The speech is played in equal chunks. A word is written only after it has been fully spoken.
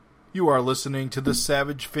You are listening to the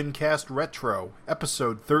Savage Fincast Retro,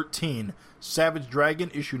 Episode 13, Savage Dragon,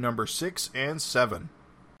 Issue number 6 and 7.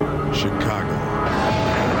 Chicago.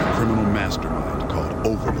 A criminal mastermind called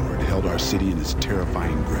Overlord held our city in his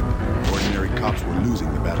terrifying grip. Ordinary cops were losing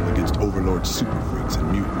the battle against Overlord's super freaks and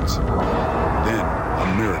mutants. Then,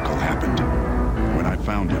 a miracle happened. When I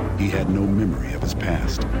found him, he had no memory of his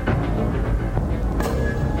past.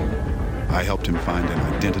 I helped him find an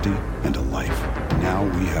identity and a life. Now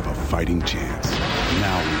we have a fighting chance.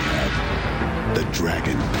 Now we have the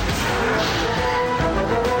Dragon.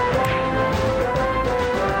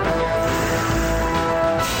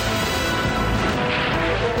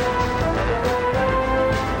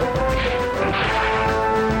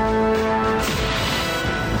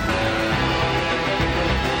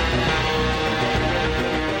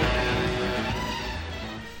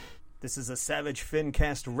 This is a Savage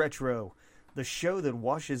Fincast Retro, the show that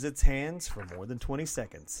washes its hands for more than 20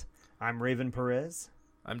 seconds. I'm Raven Perez.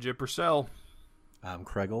 I'm Jim Purcell. I'm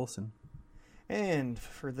Craig Olson. And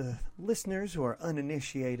for the listeners who are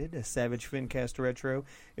uninitiated, a Savage Fincast Retro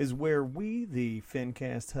is where we, the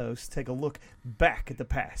Fincast hosts, take a look back at the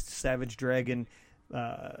past Savage Dragon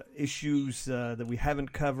issues that we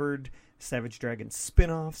haven't covered, Savage Dragon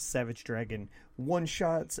spin-offs, Savage Dragon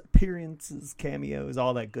one-shots, appearances, cameos,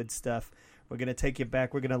 all that good stuff. We're going to take you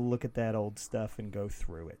back. We're going to look at that old stuff and go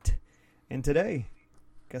through it. And today,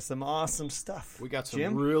 got some awesome stuff. We got some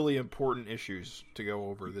Jim? really important issues to go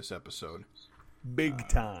over this episode. Big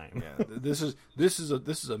time. Yeah, this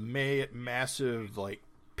is a massive like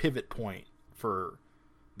pivot point for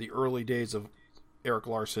the early days of Erik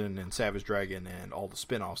Larsen and Savage Dragon and all the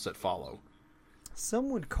spin-offs that follow. Some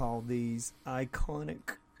would call these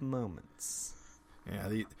iconic moments. Yeah,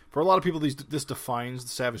 for a lot of people, this defines the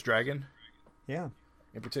Savage Dragon. Yeah.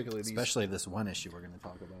 In particular, Especially this one issue we're going to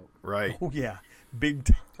talk about. Right. Oh, yeah. Big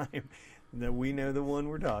time. That we know the one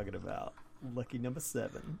we're talking about. Lucky number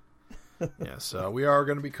 7. Yes, we are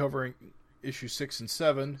going to be covering issue 6 and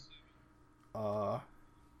 7.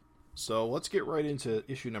 So let's get right into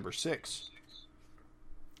issue number 6.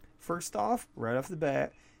 First off, right off the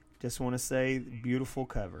bat, just want to say, beautiful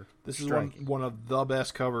cover. This is one of the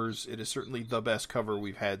best covers. It is certainly the best cover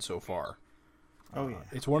we've had so far. Oh yeah,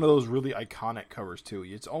 it's one of those really iconic covers too.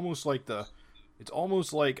 It's almost like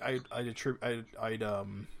I'd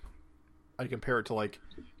compare it to like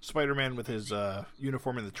Spider-Man with his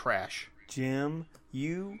uniform in the trash. Jim,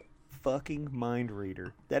 you fucking mind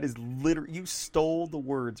reader. That is literally, you stole the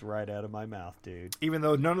words right out of my mouth, dude. Even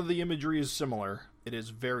though none of the imagery is similar, it is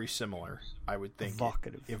very similar. I would think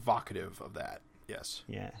evocative of that. Yes.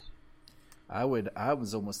 Yeah. I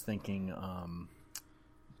was almost thinking,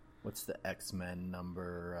 what's the X-Men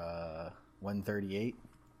number 138?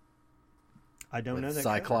 I don't know that.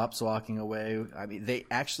 Cyclops walking away. I mean,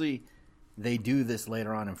 they do this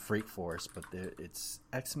later on in Freak Force, but it's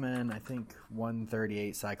X-Men, I think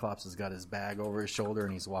 138. Cyclops has got his bag over his shoulder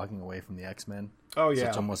and he's walking away from the X-Men. Oh, yeah. So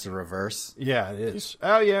it's almost a reverse. Yeah, it is.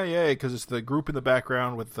 Oh, yeah, because it's the group in the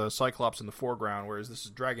background with Cyclops in the foreground, whereas this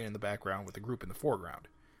is Dragon in the background with the group in the foreground.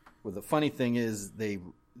 Well, the funny thing is they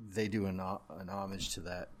do an homage to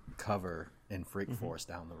that cover in Freak Force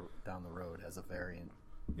down the road as a variant.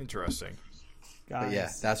 Interesting. Guys, but yeah,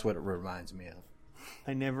 that's what it reminds me of.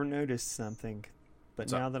 I never noticed something,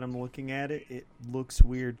 but now that I'm looking at it, it looks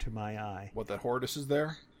weird to my eye. What, that Hortus is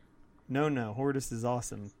there? No, Hortus is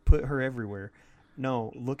awesome. Put her everywhere.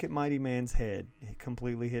 No, look at Mighty Man's head,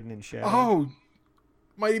 completely hidden in shadow. Oh,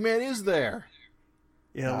 Mighty Man is there.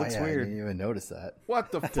 Yeah, it looks weird. I didn't even notice that.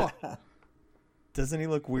 What the fuck? Doesn't he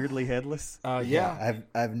look weirdly headless? Yeah.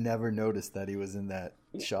 I've never noticed that he was in that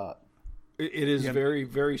shot. It is very,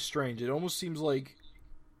 very strange. It almost seems like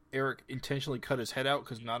Erik intentionally cut his head out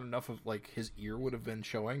because not enough of like his ear would have been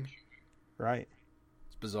showing. Right.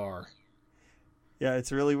 It's bizarre. Yeah,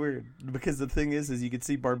 it's really weird because the thing is you can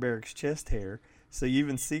see Barbaric's chest hair, so you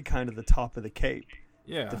even see kind of the top of the cape.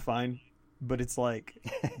 Yeah. Defined, but it's like,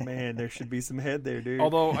 man, there should be some head there, dude.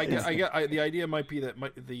 Although I get the idea might be that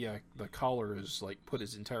the collar is like put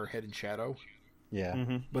his entire head in shadow. Yeah.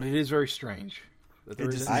 Mm-hmm. But it is very strange that there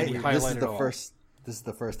isn't any this highlight is at all. This is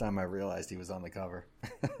the first time I realized he was on the cover.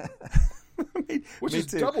 Which is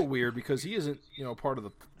double weird because he isn't, part of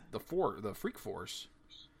the Freak Force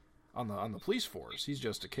on the police force. He's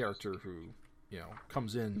just a character who,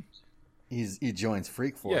 comes in. He joins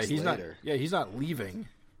Freak Force later. He's not leaving.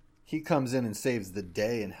 He comes in and saves the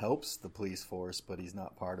day and helps the police force, but he's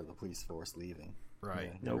not part of the police force leaving.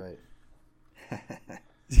 Right. Yeah, nope. Right.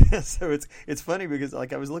 Yeah, so it's funny because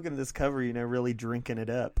like I was looking at this cover, really drinking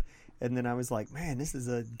it up, and then I was like, man, this is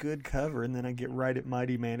a good cover, and then I get right at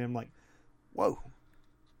Mighty Man, and I'm like, whoa,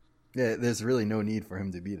 Yeah, there's really no need for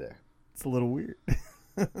him to be there. It's a little weird.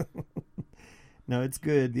 No, it's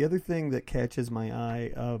good. The other thing that catches my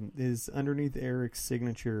eye is underneath Eric's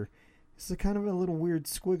signature. It's a kind of a little weird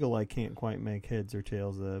squiggle I can't quite make heads or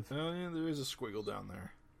tails of. Oh, yeah, there is a squiggle down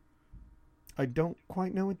there. I don't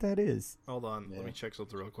quite know what that is. Hold on. Yeah. Let me check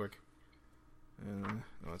something real quick.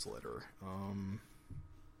 No, it's a letter.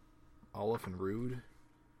 Olive and Rude.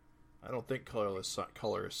 I don't think colorists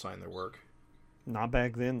signed their work. Not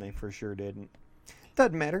back then. They for sure didn't.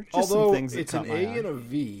 Doesn't matter. Just Although some things that it's caught an my A eye. and a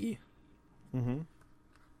V. Mm-hmm.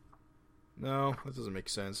 No, that doesn't make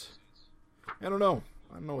sense. I don't know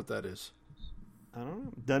what that is. I don't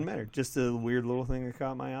know. Doesn't matter. Just a weird little thing that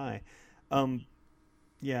caught my eye.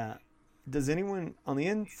 Yeah. Does anyone on the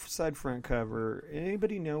inside front cover?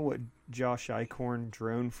 Anybody know what Josh Eichhorn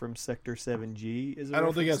drone from Sector 7G is? I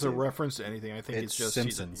don't think that's a reference reference to anything. I think it's just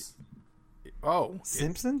Simpsons. Oh, to?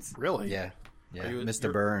 Simpsons. really? Yeah. You're-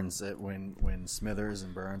 Mr. Burns. When Smithers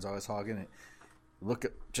and Burns always hogging it.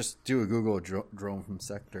 Just do a Google drone from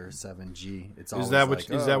Sector 7G. It's always Is that what?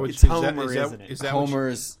 like, Is that what? It's is that- Homer, is that- isn't it? is that what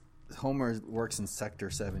you- Homer works in Sector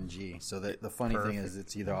 7G. So the funny thing is,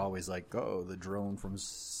 it's either always like, the drone from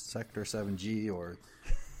Sector 7G, or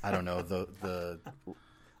I don't know, the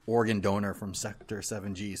organ donor from Sector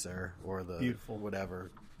 7G, sir, or the Beautiful.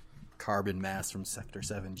 whatever carbon mass from Sector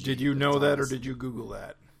 7G. Did you But know it's that, or always- did you Google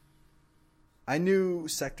that? I knew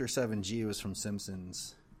Sector 7G was from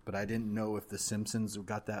Simpsons, but I didn't know if the Simpsons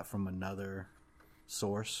got that from another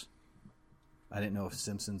source. I didn't know if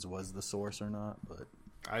Simpsons was the source or not, but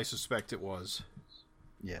I suspect it was.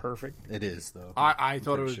 yeah. Perfect. It is, though. I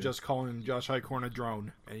thought it was sure. just calling Josh Eichhorn a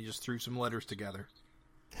drone, and he just threw some letters together.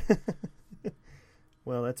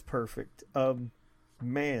 Well, that's perfect.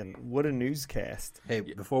 Man, what a newscast. Hey,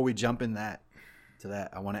 before we jump in to that,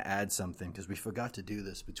 I want to add something, because we forgot to do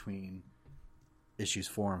this between issues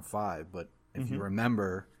 4 and 5, but if you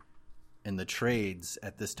remember, in the trades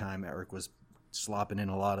at this time, Eric was slopping in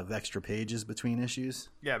a lot of extra pages between issues.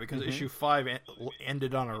 Yeah, because issue 5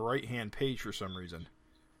 ended on a right-hand page for some reason.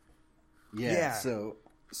 Yeah.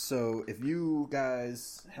 So if you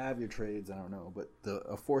guys have your trades, I don't know, but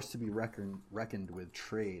a Force to be reckoned with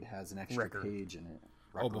trade has an extra Record. page in it.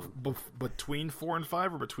 Oh, Record. between 4 and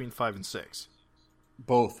 5, or between 5 and 6?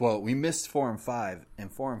 Both. Well, we missed 4 and 5.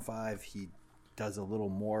 And 4 and 5, he does a little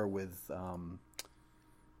more with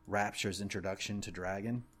Rapture's introduction to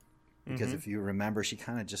Dragon. Because if you remember, she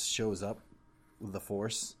kind of just shows up with the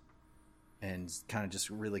Force and kind of just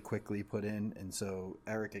really quickly put in. And so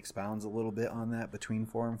Eric expounds a little bit on that between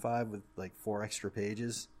 4 and 5 with like 4 extra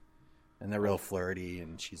pages. And they're real flirty.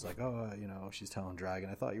 And she's like, she's telling Dragon,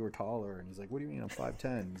 I thought you were taller. And he's like, what do you mean I'm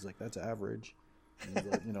 5'10"? He's like, that's average. And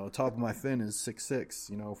he's like, top of my fin is 6'6",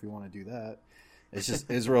 if you want to do that.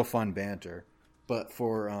 It's real fun banter. But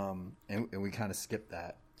for, and we kind of skipped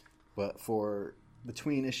that. But for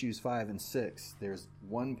between issues 5 and 6, there's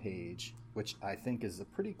one page, which I think is a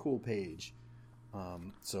pretty cool page.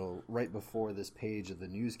 So right before this page of the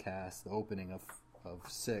newscast, the opening of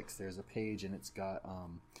 6, there's a page, and it's got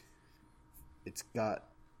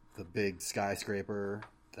the big skyscraper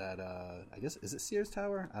that I guess, is it Sears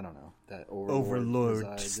Tower? I don't know. That resides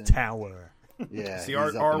Overlord's in. Tower. Yeah, It's the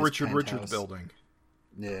he's R. up in his Richard Richards penthouse. building.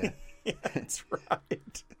 Yeah. That's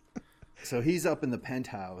right. So he's up in the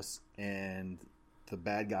penthouse, and the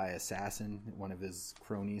bad guy assassin, one of his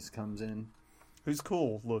cronies, comes in. Who's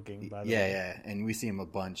cool looking, by the way. Yeah, and we see him a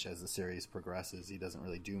bunch as the series progresses. He doesn't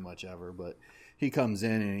really do much ever, but he comes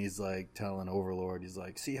in and he's like telling Overlord, he's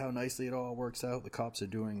like, see how nicely it all works out? The cops are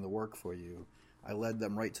doing the work for you. I led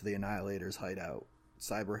them right to the Annihilator's hideout.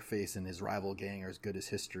 Cyberface and his rival gang are as good as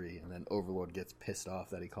history. And then Overlord gets pissed off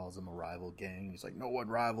that he calls them a rival gang. He's like, no one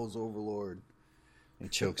rivals Overlord. And he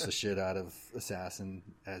chokes the shit out of Assassin,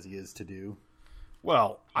 as he is to do.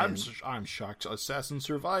 Well, I'm shocked Assassin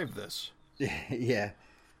survived this. Yeah.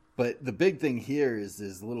 But the big thing here is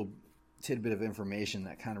this little tidbit of information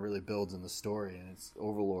that kind of really builds in the story. And it's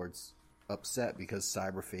Overlord's upset because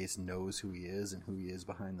Cyberface knows who he is and who he is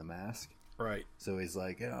behind the mask. Right. So he's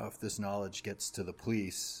like, if this knowledge gets to the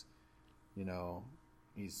police,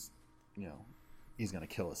 he's going to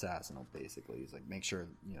kill Assassin, basically. He's like, make sure,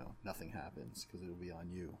 nothing happens because it'll be on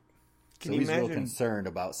you. Can so you he's real imagine- concerned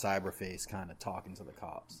about Cyberface kind of talking to the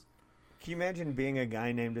cops. Can you imagine being a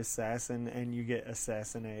guy named Assassin and you get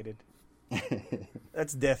assassinated?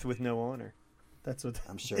 That's death with no honor. That's what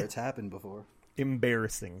I'm sure it's happened before.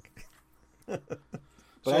 embarrassing.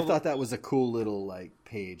 But I thought that was a cool little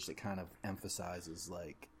page that kind of emphasizes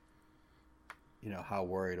how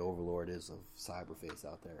worried Overlord is of Cyberface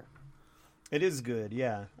out there. It is good,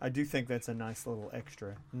 yeah. I do think that's a nice little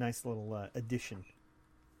extra, nice little addition.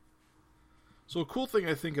 So a cool thing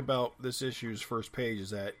I think about this issue's first page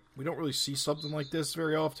is that we don't really see something like this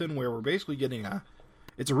very often, where we're basically getting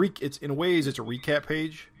it's in ways it's a recap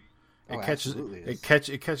page. It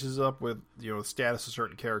catches up with the status of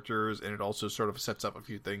certain characters, and it also sort of sets up a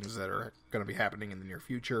few things that are going to be happening in the near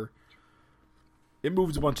future. It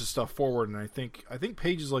moves a bunch of stuff forward, and I think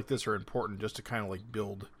pages like this are important just to kind of like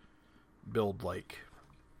build like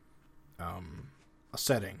a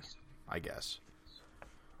setting, I guess.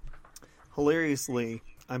 Hilariously,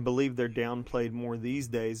 I believe they're downplayed more these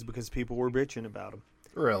days because people were bitching about them.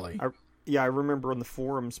 Really? I remember on the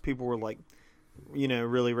forums, people were like,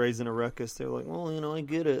 really raising a ruckus. They're like, well, I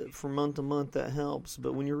get it. For month to month, that helps.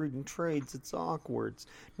 But when you're reading trades, it's awkward.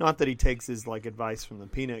 Not that he takes his advice from the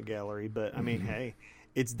peanut gallery, but I mean, hey,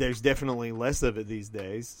 there's definitely less of it these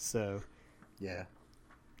days. So, yeah,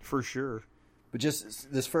 for sure. But just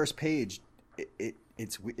this first page,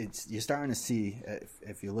 it's you're starting to see,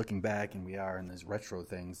 if you're looking back, and we are in these retro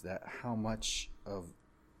things, that how much of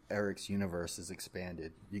Eric's universe is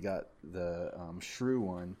expanded. You got the Shrew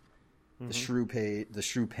one, the Shrew the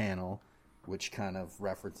Shrew panel, which kind of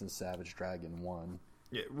references Savage Dragon 1.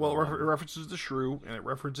 Yeah, well, it references the Shrew, and it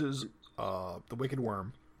references the Wicked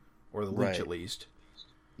Worm, or the Leech at least.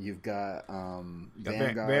 You've got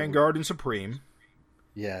Vanguard and Supreme.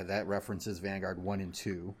 Yeah, that references Vanguard 1 and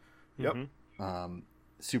 2. Yep.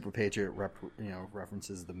 Super Patriot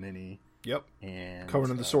references the Mini. Yep. And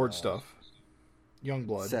Covenant of the Sword stuff.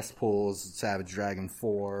 Youngblood. Cesspools, Savage Dragon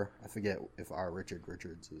 4. I forget if R.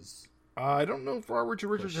 Richards is... I don't know if R.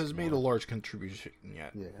 Richards has made a large contribution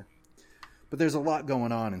yet. Yeah. But there's a lot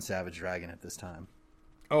going on in Savage Dragon at this time.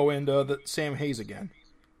 Oh, and the Sam Hayes again.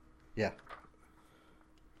 Yeah.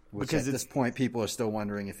 Which because at this point, people are still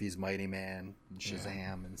wondering if he's Mighty Man and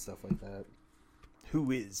Shazam and stuff like that.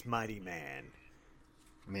 Who is Mighty Man?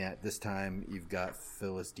 I mean, at this time, you've got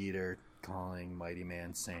Phyllis Dieter calling Mighty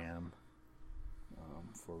Man Sam,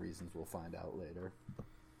 for reasons we'll find out later.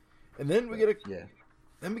 And then we get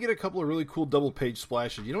a couple of really cool double page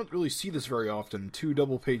splashes. You don't really see this very often. 2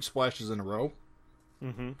 double page splashes in a row.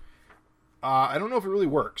 Mm-hmm. I don't know if it really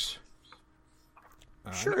works.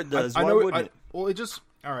 Sure, it does. Why wouldn't it? Well, it just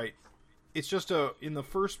all right. It's just in the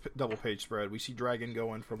first double page spread, we see Dragon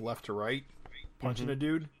going from left to right, punching a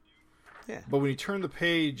dude. Yeah. But when you turn the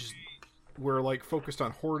page, we're focused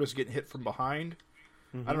on Hortus getting hit from behind.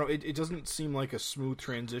 I don't know. It doesn't seem like a smooth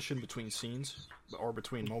transition between scenes or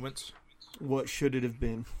between moments. What should it have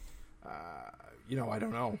been? I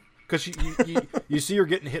don't know. Because you see her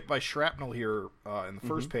getting hit by shrapnel here in the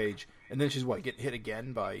first page, and then she's getting hit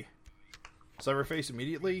again by Cyberface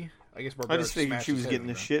immediately. I guess I just figured she was getting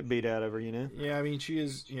the shit beat out of her. Yeah, I mean she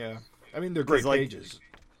is. Yeah, I mean they're great pages.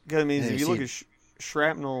 I mean, if you look at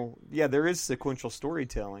Shrapnel, there is sequential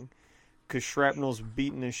storytelling. Because Shrapnel's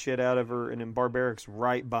beating the shit out of her, and then Barbaric's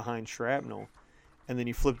right behind Shrapnel. And then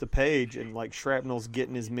you flip the page, and Shrapnel's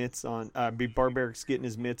getting his mitts on... Barbaric's getting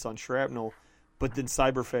his mitts on Shrapnel, but then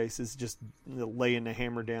Cyberface is just laying the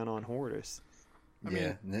hammer down on Hortus. I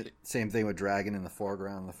mean, same thing with Dragon in the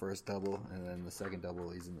foreground, the first double, and then the second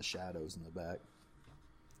double, he's in the shadows in the back.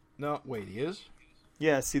 No, wait, he is?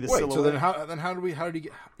 Yeah, see the silhouette. So then how did he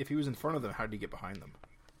get... If he was in front of them, how did he get behind them?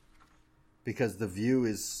 Because the view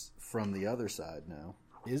is from the other side now.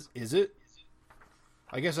 Is it?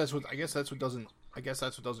 I guess that's what doesn't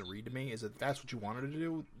read to me. Is that that's what you wanted to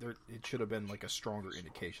do? It should have been a stronger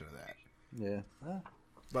indication of that. Yeah.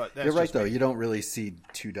 But you're right though. You don't really see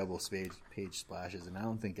 2 double page splashes, and I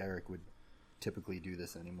don't think Eric would typically do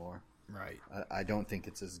this anymore. Right. I don't think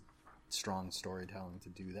it's as strong storytelling to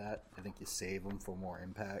do that. I think you save them for more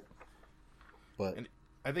impact. But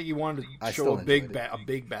I think he wanted to show a big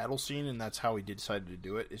battle scene, and that's how he decided to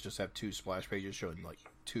do it. Is just have 2 splash pages showing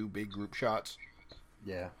 2 big group shots.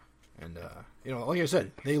 Yeah. And like I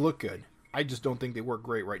said, they look good. I just don't think they work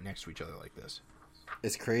great right next to each other like this.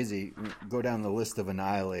 It's crazy. Go down the list of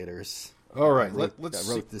Annihilators. All right, I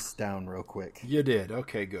wrote this down real quick. You did.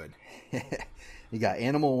 Okay, good. You got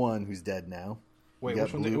Animal 1, who's dead now. Wait,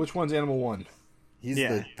 which one's Animal 1? He's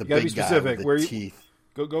the you big be specific. guy with the teeth.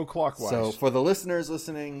 Go clockwise. So for the listeners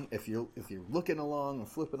listening, if you're looking along and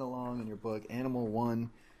flipping along in your book, Animal 1,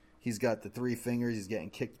 he's got the 3 fingers. He's getting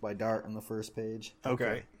kicked by Dart on the first page.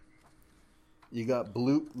 Okay. You got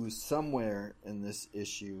Bloop, who's somewhere in this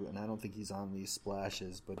issue, and I don't think he's on these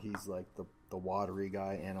splashes, but he's the watery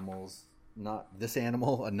guy. Animals, not this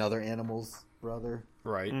animal, another animal's brother.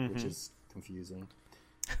 Right. Which is confusing.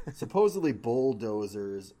 Supposedly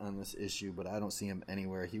Bulldozer's on this issue, but I don't see him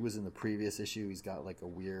anywhere. He was in the previous issue. He's got a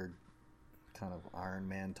weird kind of Iron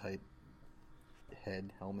Man type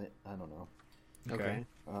helmet. I don't know. Okay.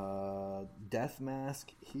 Death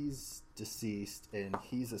Mask, he's deceased, and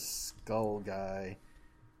he's a skull guy.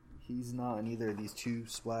 He's not in either of these two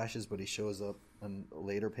splashes, but he shows up in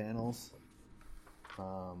later panels.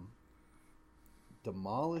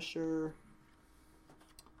 Demolisher,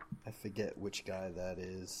 I forget which guy that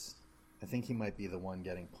is. I think he might be the one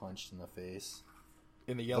getting punched in the face.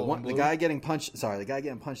 In the yellow and blue? The guy getting punched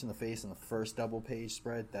in the face in the first double page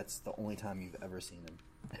spread, that's the only time you've ever seen him.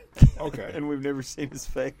 Okay. And we've never seen his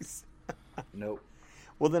face. Nope.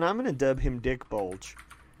 Well, then I'm going to dub him Dick Bulge.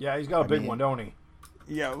 Yeah, he's got a big one, don't he?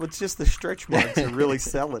 Yeah, well, it's just the stretch marks are really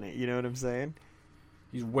selling it. You know what I'm saying?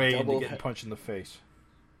 He's way into getting punched in the face.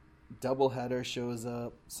 Doubleheader shows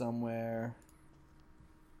up somewhere.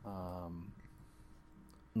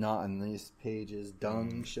 Not in these pages.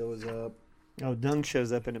 Dung shows up. Oh, Dung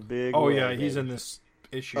shows up in a big. Oh way. yeah, he's in this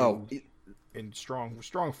issue in strong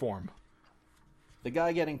form. The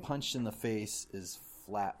guy getting punched in the face is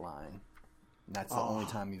Flatline. And that's the only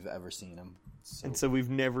time you've ever seen him. And so we've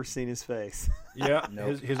never seen his face. Yeah,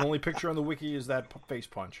 Nope. his only picture on the wiki is that face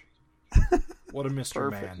punch. What a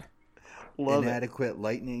Mr. Man. Love Inadequate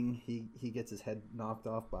Lightning. He gets his head knocked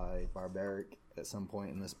off by Barbaric at some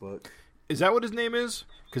point in this book. Is that what his name is?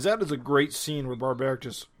 Because that is a great scene where Barbaric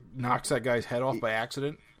just knocks that guy's head off by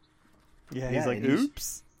accident. it. Yeah, he's like,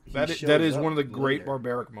 oops. That is one of the great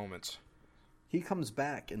Barbaric moments. He comes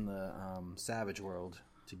back in the Savage World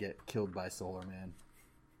to get killed by Solar Man.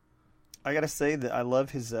 I gotta say that I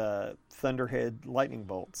love his Thunderhead lightning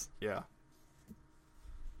bolts. Yeah.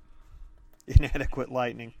 Inadequate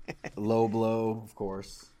lightning. Low Blow, of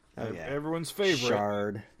course. Oh yeah. Everyone's favorite.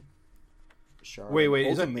 Shard. Wait,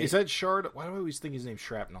 is that Shard? Why do I always think his name's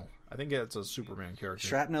Shrapnel? I think that's a Superman character.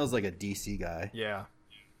 Shrapnel's like a DC guy. Yeah.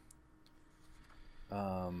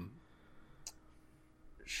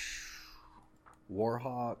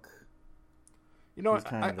 Warhawk. You know, He's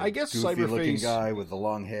kind of I guess goofy-looking Cyberface. guy with the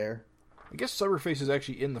long hair. I guess Cyberface is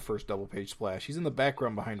actually in the first double page splash. He's in the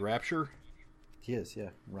background behind Rapture, He is, yeah,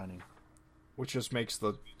 running. which just makes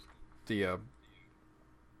the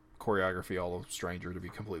choreography all the stranger, to be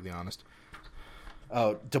completely honest.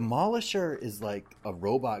 Oh, Demolisher is like a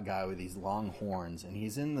robot guy with these long horns, and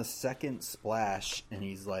he's in the second splash, and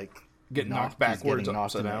he's like Getting knocked backwards, getting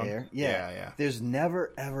knocked upside in the down. air. Yeah. There's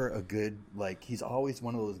never ever a good he's always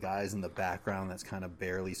one of those guys in the background that's kind of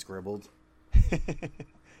barely scribbled.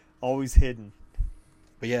 Always hidden.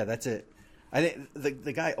 But yeah, that's it. I think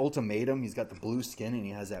the guy Ultimatum, he's got the blue skin and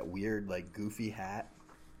he has that weird goofy hat.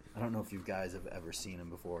 I don't know if you guys have ever seen him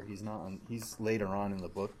before. He's later on in the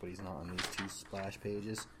book, but he's not on these two splash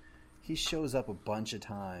pages. He shows up a bunch of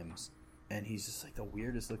times and he's just like the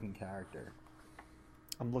weirdest looking character.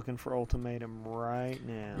 I'm looking for Ultimatum right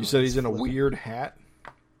now. You said he's in a weird hat?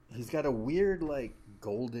 He's got a weird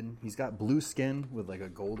golden, he's got blue skin with a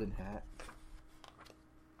golden hat.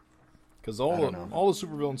 Because all the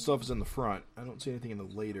supervillain stuff is in the front. I don't see anything in the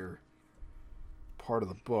later part of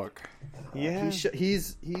the book. Yeah.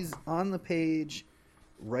 He's on the page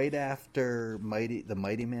right after the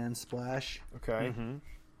Mighty Man splash. Okay. Mm-hmm.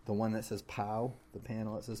 The one that says POW, the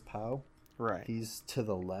panel that says POW. Right. He's to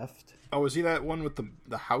the left. Oh, is he that one with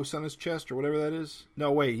the house on his chest or whatever that is?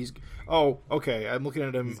 No, wait. Oh, okay. I'm looking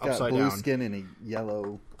at him He's got upside blue down. skin and a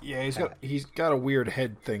yellow. Yeah, he's got a weird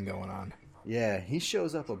head thing going on. Yeah, he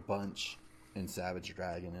shows up a bunch in Savage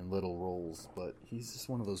Dragon in little roles, but he's just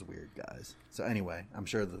one of those weird guys. So anyway, I'm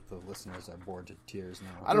sure that the listeners are bored to tears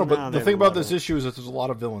now. I don't know, but the thing about this issue is that there's a lot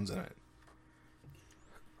of villains in it.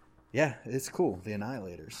 Yeah, it's cool. The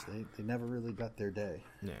Annihilators. They never really got their day.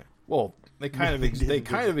 Yeah. Well, they kind of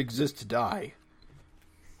exist to die.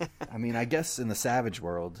 I mean, I guess in the Savage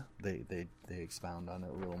world, they expound on it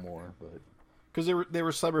a little more, but because they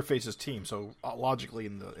were Cyberface's team, so logically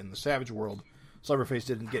in the Savage world, Cyberface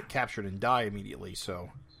didn't get captured and die immediately, so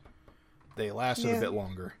they lasted a bit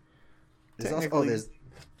longer. Go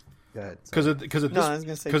ahead. Because I was going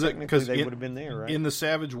to say technically they would have been there, right? In the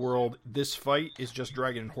Savage world, this fight is just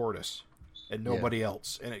Dragon and Hortus, and nobody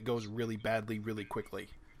else, and it goes really badly, really quickly.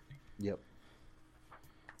 Yep.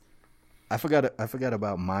 I forgot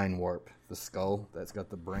about Mind Warp, the skull that's got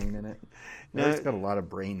the brain in it. It's got a lot of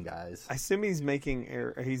brain guys. I assume he's making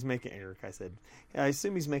Eric. I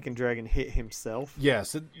assume he's making Dragon hit himself.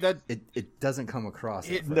 Yes, It doesn't come across.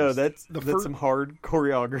 No, that's some hard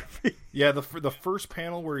choreography. Yeah, the first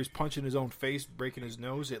panel where he's punching his own face, breaking his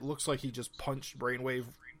nose, it looks like he just punched Brainwave,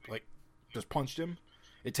 just punched him.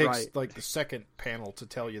 It takes the second panel to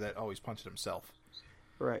tell you that he's punched himself.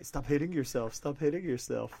 Right, stop hitting yourself.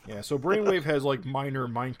 Yeah, so Brainwave has minor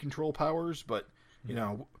mind control powers, but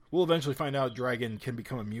we'll eventually find out Dragon can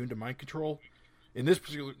become immune to mind control, In this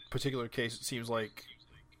particular case, it seems like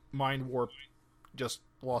Mind Warp just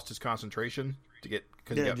lost his concentration to get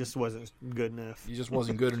because it just wasn't good enough. He just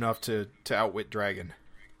wasn't good enough to outwit Dragon.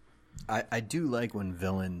 I do like when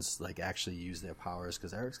villains like actually use their powers,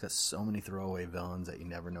 because Eric's got so many throwaway villains that you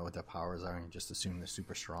never know what their powers are and just assume they're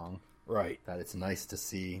super strong. Right. That it's nice to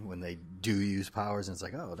see when they do use powers and it's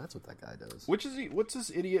like, oh, that's what that guy does. Which is he? What's this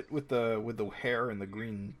idiot with the hair and the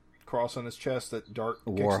green cross on his chest that Dart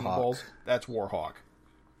kicks Warhawk. in the balls? That's Warhawk.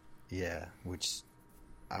 Yeah, which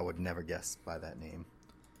I would never guess by that name.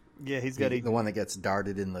 Yeah, he's got the one that gets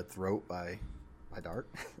darted in the throat by Dart.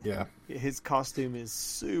 Yeah. His costume is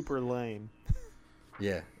super lame.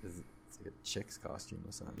 Yeah, it's like a chick's costume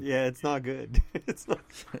or something. Yeah, it's not good. It's not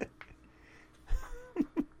good.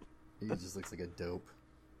 He just looks like a dope.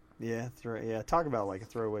 Yeah, talk about like a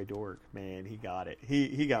throwaway dork. Man, he got it.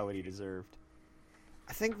 He got what he deserved.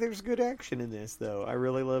 I think there's good action in this, though. I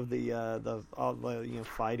really love the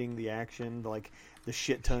fighting, the action, like the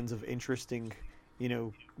shit tons of interesting,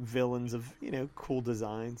 villains of cool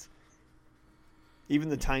designs. Even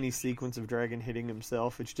the tiny sequence of Dragon hitting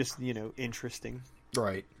himself, it's just interesting.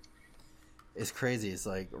 Right. It's crazy. It's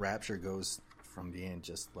like Rapture goes from being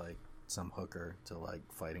just like some hooker to like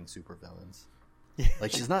fighting super villains. Yeah.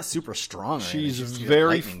 Like she's not super strong. Or She's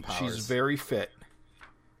anything. she's very fit.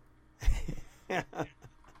 Yeah,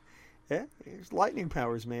 it's lightning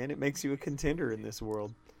powers, man. It makes you a contender in this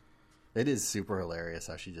world. It is super hilarious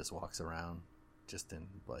how she just walks around just in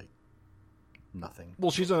like nothing.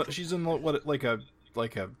 Well, she's in what like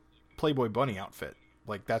a Playboy bunny outfit.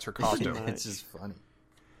 Like that's her costume. It's just funny.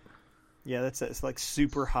 Yeah, it's like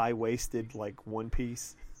super high waisted, like one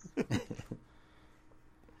piece.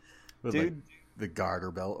 With Dude, like the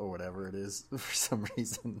garter belt or whatever it is for some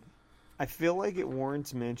reason. I feel like it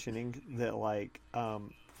warrants mentioning that, like,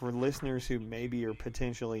 for listeners who maybe are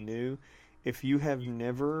potentially new, if you have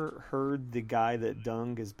never heard the guy that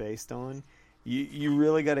Dung is based on, you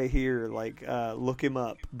really got to look him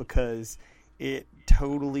up, because it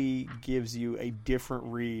totally gives you a different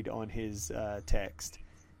read on his text.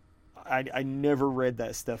 I never read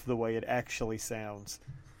that stuff the way it actually sounds.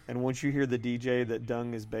 And once you hear the DJ that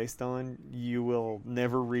Dung is based on, you will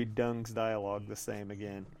never read Dung's dialogue the same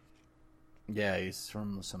again. Yeah, he's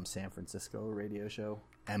from some San Francisco radio show.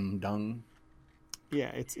 M. Dung. Yeah,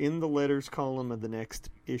 it's in the letters column of the next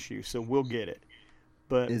issue, so we'll get it.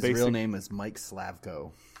 But his real name is Mike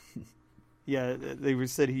Slavko. Yeah, they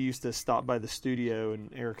said he used to stop by the studio,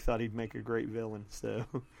 and Eric thought he'd make a great villain. So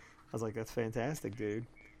I was like, "That's fantastic, dude."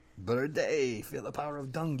 Birthday, feel the power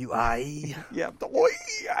of Dung, you eye. Yeah,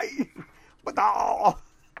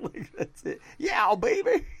 like that's it. Yeah,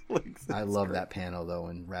 baby. Like, I love that panel though,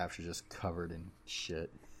 when Rapture just covered in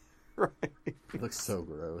shit. Right. It looks so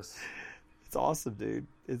gross. It's awesome, dude.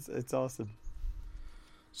 It's awesome.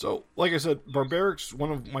 So, like I said, Barbaric's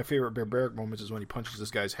one of my favorite Barbaric moments is when he punches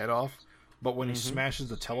this guy's head off. But when he smashes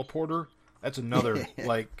the teleporter, that's another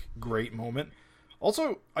like great moment.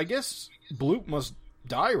 Also, I guess Bloop must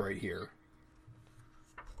die right here.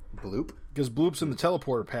 Bloop? Because Bloop's in the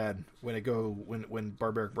teleporter pad when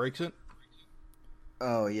Barbaric breaks it.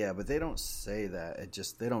 Oh yeah, but they don't say that. It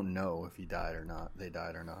just they don't know if he died or not. They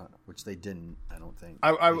died or not, which they didn't. I don't think.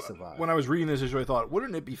 I They survived. when I was reading this issue, I thought,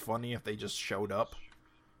 wouldn't it be funny if they just showed up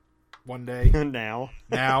one day now?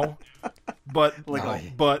 But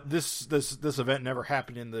Like, but this event never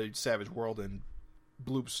happened in the Savage world, and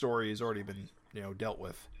Bloop's story has already been dealt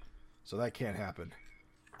with, so that can't happen.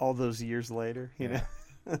 all those years later, you know.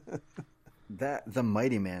 That the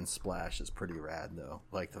Mighty Man splash is pretty rad though.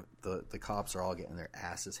 Like the cops are all getting their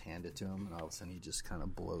asses handed to him, and all of a sudden he just kind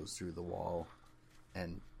of blows through the wall,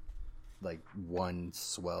 and like one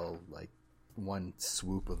swoop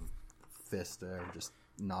of fist there just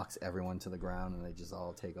knocks everyone to the ground, and they just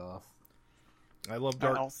all take off. I love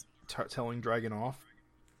Dart telling Dragon off.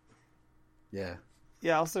 Yeah.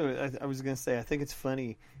 Yeah. Also, I was gonna say, I think it's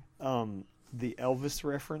funny, the Elvis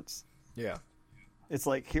reference. Yeah. It's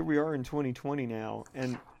like, here we are in 2020 now,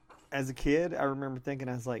 and as a kid, I remember thinking,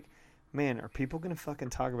 I was like, man, are people going to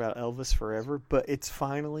fucking talk about Elvis forever? But it's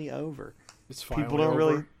finally over. It's finally people don't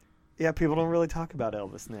over. people don't really talk about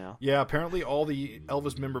Elvis now. Yeah, apparently all the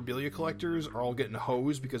Elvis memorabilia collectors are all getting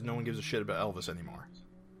hosed because no one gives a shit about Elvis anymore.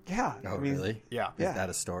 Yeah. Oh, I mean, really? Yeah. Is that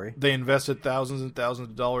a story? They invested thousands and thousands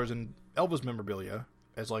of dollars in Elvis memorabilia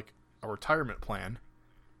as like a retirement plan.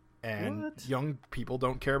 And What? young people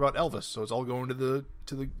don't care about Elvis, so it's all going to the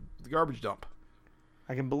garbage dump.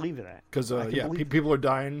 I can believe that. Because people are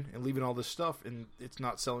dying and leaving all this stuff, and it's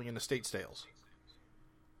not selling in estate sales.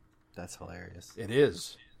 That's hilarious. It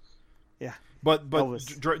is. Yeah. But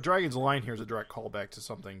Dragon's line here is a direct callback to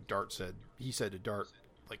something Dart said. He said to Dart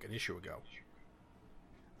like an issue ago.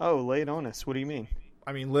 Oh, lay it on us. What do you mean?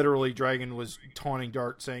 I mean, literally, Dragon was taunting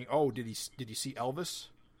Dart, saying, "Oh, did he see Elvis?"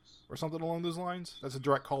 or something along those lines. That's a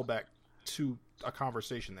direct callback to a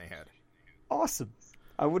conversation they had. Awesome.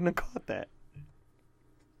 I wouldn't have caught that.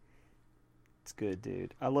 It's good,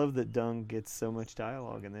 dude. I love that Dung gets so much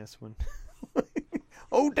dialogue in this one.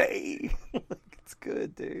 Oh, day! It's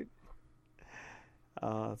good, dude.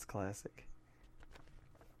 Oh, it's classic.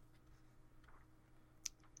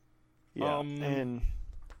 Yeah, and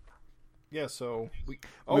yeah. So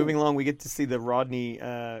moving along, we get to see the Rodney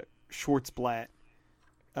Schwartzblatt.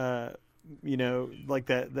 You know, like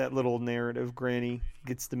that little narrative. Granny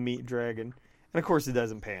gets to meet Dragon, and of course, it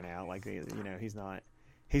doesn't pan out. Like, you know, he's not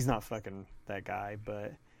fucking that guy.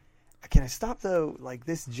 But can I stop though? Like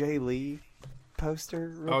this Jay Lee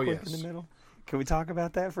poster real quick in the middle. Can we talk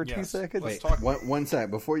about that for 2 seconds? Wait, one sec.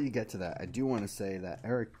 Before you get to that, I do want to say that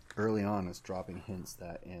Eric early on is dropping hints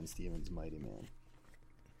that Ann Stevens Mighty Man.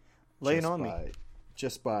 Lay it on me.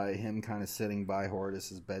 Just by him kind of sitting by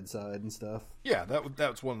Hortus's bedside and stuff. Yeah,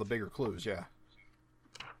 that's one of the bigger clues, yeah.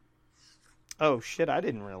 Oh, shit, I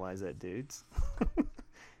didn't realize that, dudes.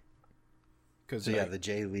 The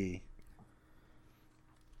Jay Lee.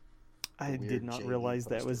 I did not realize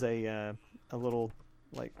that was a little,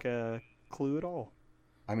 like, clue at all.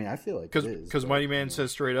 I mean, I feel like because Mighty Man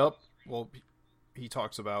says straight up, well, he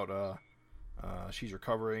talks about she's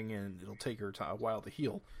recovering and it'll take her a while to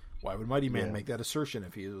heal. Why would Mighty Man make that assertion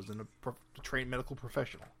if he was a trained medical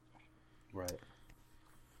professional? Right.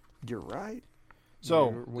 You're right.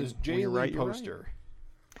 So, this Jay Lee poster.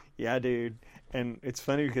 Right. Yeah, dude. And it's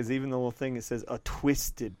funny because even the little thing, it says a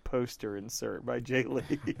twisted poster insert by Jay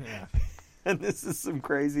Lee. Yeah. And this is some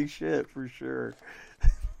crazy shit for sure.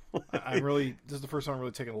 This is the first time I'm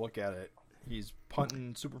really taking a look at it. He's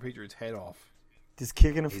punting Super Patriot's head off. Just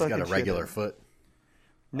kicking He's got a regular foot.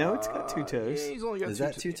 No, it's got 2 toes. Yeah, he's only got Is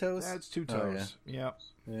that 2 toes? That's 2 toes. Oh, yeah.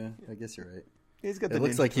 Yeah, I guess you're right. He's got It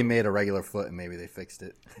looks like he made a regular foot and maybe they fixed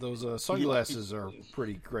it. Those sunglasses are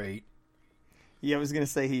pretty great. Yeah, I was going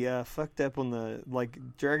to say he fucked up on the... Like,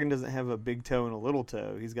 Dragon doesn't have a big toe and a little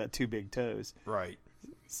toe. He's got 2 big toes. Right.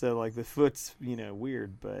 So, like, the foot's,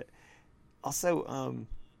 weird. But also,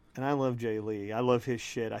 and I love Jay Lee. I love his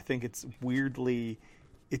shit. I think it's weirdly...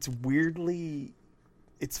 It's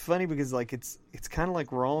funny because, like, it's kind of,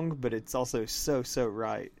 like, wrong, but it's also so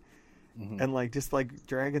right. Mm-hmm. And, like, just, like,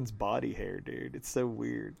 Dragon's body hair, dude. It's so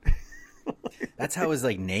weird. That's how his,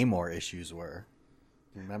 like, Namor issues were.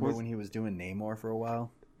 Remember when he was doing Namor for a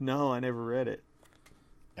while? No, I never read it.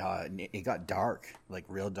 It got dark, like,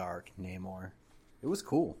 real dark Namor. It was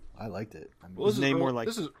cool. I liked it. I mean,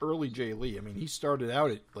 this is early Jay Lee. I mean, he started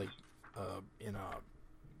out at, like, in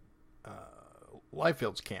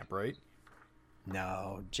Liefeld's camp, right?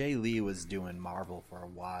 No, Jay Lee was doing Marvel for a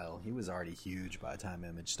while. He was already huge by the time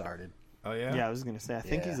Image started. Oh, yeah? Yeah, I was going to say, I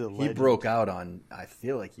think he's a legend. I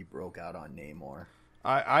feel like he broke out on Namor.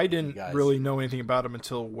 I didn't really know anything about him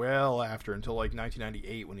until like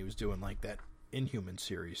 1998 when he was doing, like, that Inhuman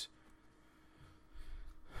series.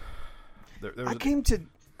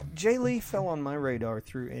 Jay Lee fell on my radar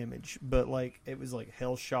through Image, but, like, it was, like,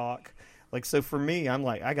 Hellshock. Like, so for me, I'm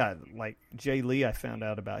like, I got, like, Jay Lee, I found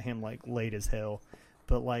out about him, like, late as hell.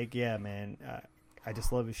 But, like, yeah, man, I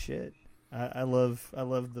just love his shit. I love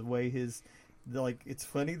the way like, it's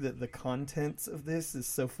funny that the contents of this is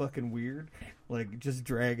so fucking weird. Like, just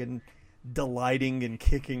Dragon delighting and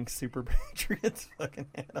kicking Super Patriot's fucking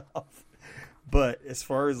head off. But as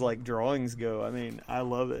far as, like, drawings go, I mean, I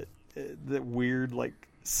love it. That weird, like,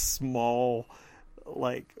 small...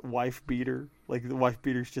 like wife beater, like the wife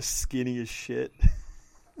beater's just skinny as shit.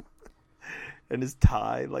 And his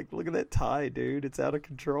tie, like, look at that tie, dude, it's out of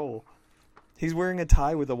control. He's wearing a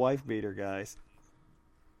tie with a wife beater, guys.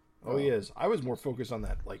 Oh, he is. I was more focused on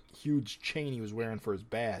that, like, huge chain he was wearing for his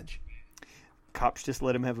badge. Cops just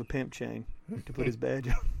let him have a pimp chain to put his badge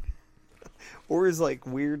on. Or his, like,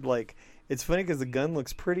 weird, like, it's funny because the gun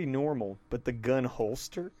looks pretty normal, but the gun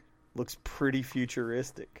holster looks pretty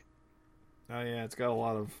futuristic. Oh, yeah, it's got a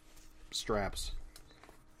lot of straps.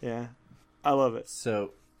 Yeah, I love it.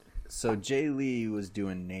 So Jay Lee was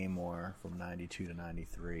doing Namor from 92 to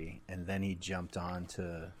 93, and then he jumped on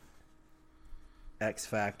to X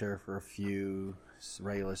Factor for a few,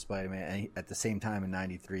 regular Spider-Man, and at the same time in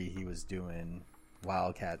 93, he was doing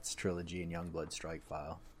Wildcats trilogy and Youngblood Strike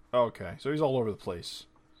File. Okay, so he's all over the place.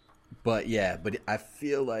 But I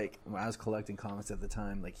feel like when I was collecting comics at the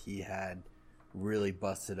time, like, he had really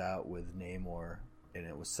busted out with Namor, and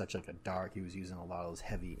it was such, like, a dark. He was using a lot of those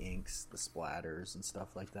heavy inks, the splatters and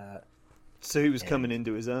stuff like that. So he was coming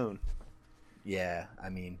into his own. Yeah, I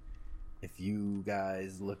mean, if you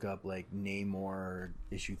guys look up like Namor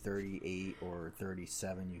issue 38 or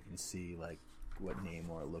 37, you can see like what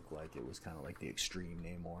Namor looked like. It was kind of like the extreme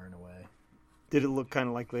Namor in a way. Did it look kind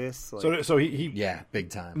of like this? Like... So he yeah, big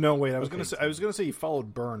time. No, wait, I was gonna say he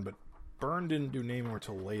followed Byrne, but Byrne didn't do Namor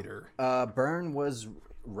till later. Byrne was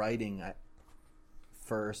writing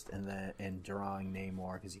first and drawing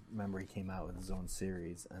Namor because remember he came out with his own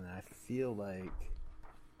series, and I feel like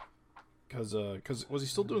because was he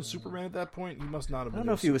still doing Superman at that point? He must not have been. I don't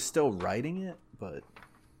know if he was still writing it, but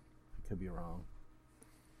I could be wrong.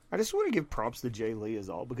 I just want to give props to Jay Lee is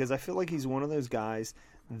all, because I feel like he's one of those guys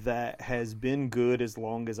that has been good as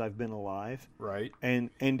long as I've been alive, right? And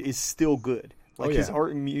is still good. Like his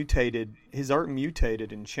art mutated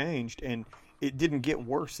and changed, and it didn't get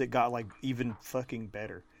worse. It got like even fucking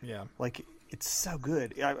better. Yeah, like it's so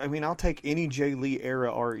good. I mean, I'll take any Jay Lee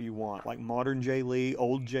era art you want, like modern Jay Lee,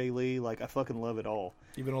 old Jay Lee. Like I fucking love it all.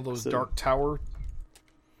 Even all those Dark Tower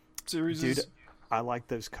series. Dude, I like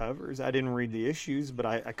those covers. I didn't read the issues, but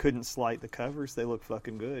I couldn't slight the covers. They look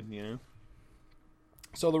fucking good, you know?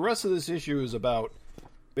 So the rest of this issue is about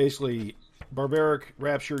basically Barbaric,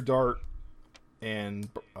 Rapture, Dart, and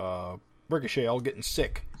Ricochet all getting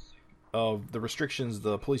sick of the restrictions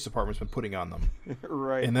the police department's been putting on them.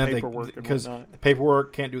 Right, and then because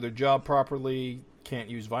paperwork, can't do their job properly, can't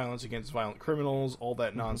use violence against violent criminals, all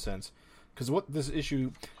that nonsense. Because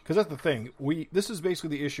that's the thing. This is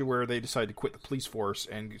basically the issue where they decide to quit the police force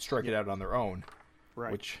and strike it out on their own,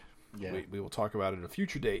 right? Which we will talk about at a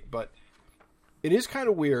future date. But it is kind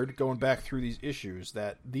of weird going back through these issues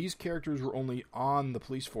that these characters were only on the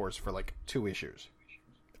police force for like 2 issues.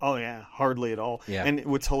 Oh yeah, hardly at all. Yeah. And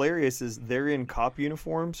what's hilarious is they're in cop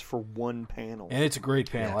uniforms for 1 panel, and it's a great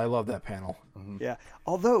panel. Yeah. I love that panel. Mm-hmm. Yeah,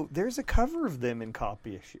 although there's a cover of them in cop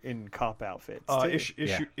outfits.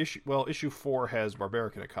 Issue 4 has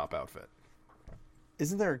Barbaric in a cop outfit.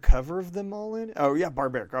 Isn't there a cover of them all in? Oh yeah,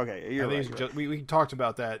 Barbaric. Okay, you're right. We talked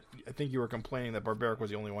about that. I think you were complaining that Barbaric was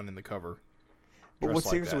the only one in the cover. But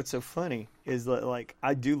what's so funny is that like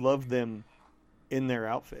I do love them in their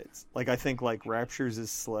outfits. Like I think like Rapture's is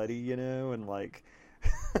slutty, you know, and like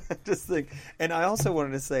just think. And I also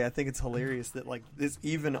wanted to say I think it's hilarious that like this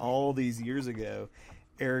even all these years ago,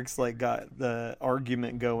 Eric's like got the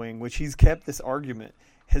argument going, which he's kept this argument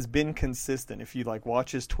has been consistent. If you like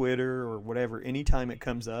watch his Twitter or whatever, anytime it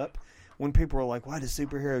comes up, when people are like, "Why do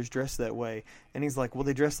superheroes dress that way?" and he's like, "Well,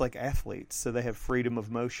 they dress like athletes, so they have freedom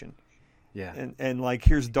of motion." Yeah, and like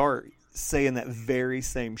here's Dart saying that very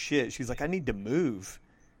same shit. She's like, I need to move.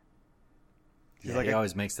 She's he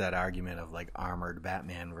always makes that argument of like armored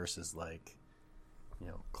Batman versus like, you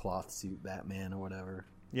know, cloth suit Batman or whatever.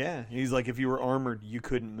 Yeah, he's like, if you were armored, you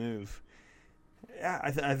couldn't move. Yeah,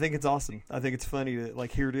 I think it's awesome. I think it's funny that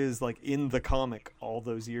like here it is like in the comic all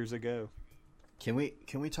those years ago. Can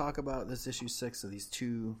we talk about this issue 6 of these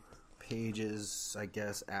 2 pages? I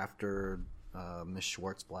guess after. Miss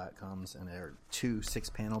Schwartzblatt comes, and there are 2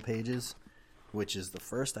 6-panel pages, which is the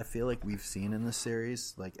first I feel like we've seen in this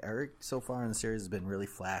series. Like Eric so far in the series has been really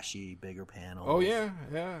flashy, bigger panels. Oh yeah.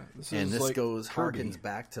 This like harkens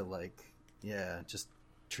back to like just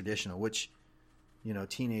traditional, which you know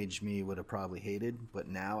teenage me would have probably hated, but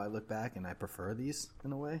now I look back and I prefer these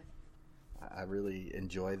in a way. I really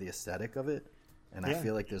enjoy the aesthetic of it, and I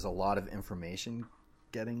feel like there's a lot of information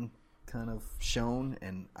getting kind of shown,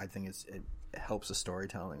 and I think it helps the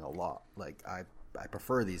storytelling a lot. Like I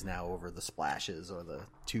prefer these now over the splashes or the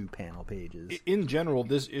 2-panel pages. In general,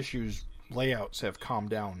 this issue's layouts have calmed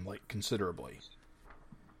down like considerably.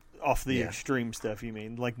 Off the extreme stuff, you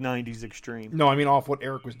mean? Like 90s extreme? No, I mean off what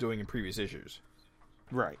Eric was doing in previous issues.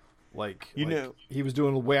 Right. Like he was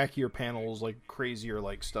doing wackier panels, like crazier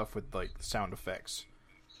like stuff with like sound effects.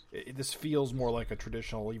 This feels more like a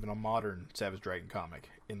traditional, even a modern Savage Dragon comic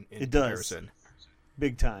in comparison. Does.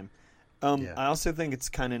 Big time. I also think it's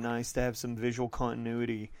kind of nice to have some visual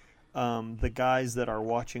continuity. The guys that are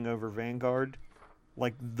watching over Vanguard,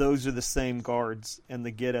 like those are the same guards and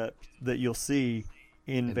the get-up that you'll see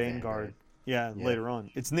in Vanguard. Yeah, later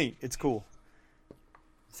on. It's neat. It's cool.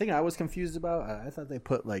 The thing I was confused about, I thought they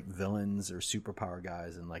put like villains or superpower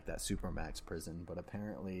guys in like that Supermax prison, but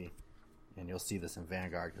apparently... And you'll see this in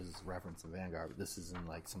Vanguard because it's referenced in Vanguard. But this is in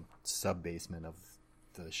like some sub-basement of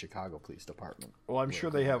the Chicago Police Department. Well, I'm sure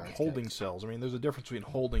they have holding cells. I mean, there's a difference between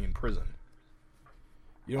holding and prison.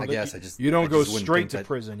 You don't go straight to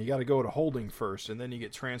prison. You got to go to holding first, and then you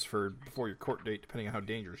get transferred before your court date, depending on how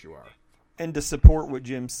dangerous you are. And to support what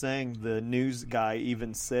Jim's saying, the news guy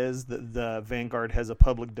even says that the Vanguard has a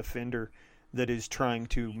public defender that is trying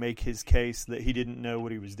to make his case that he didn't know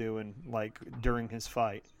what he was doing, like, during his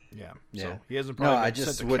fight. Yeah. Yeah. So he hasn't probably been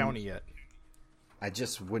sent to wouldn't- county yet. I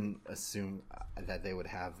just wouldn't assume that they would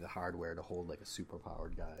have the hardware to hold like a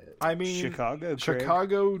superpowered guy. I mean, Chicago, Craig.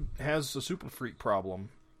 Chicago has a super freak problem,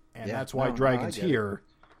 and that's why Dragon's I get here.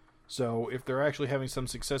 So if they're actually having some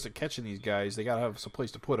success at catching these guys, they got to have some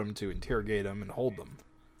place to put them to interrogate them and hold them.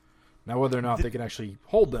 Now, whether or not they can actually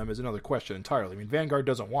hold them is another question entirely. I mean, Vanguard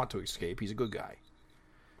doesn't want to escape. He's a good guy.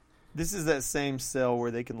 This is that same cell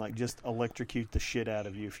where they can, like, just electrocute the shit out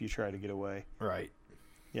of you if you try to get away. Right.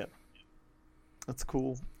 Yep. That's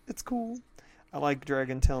cool. It's cool. I like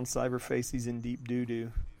Dragon telling Cyberface he's in deep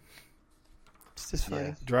doo-doo. It's just funny.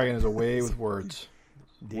 Yeah. Dragon is away with words.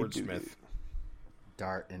 Deep Wordsmith. doo-doo.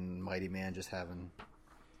 Dart and Mighty Man just having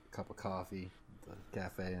a cup of coffee at the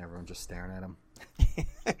cafe, and everyone just staring at him.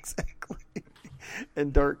 Exactly.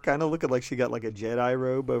 And Dart kind of looking like she got like a Jedi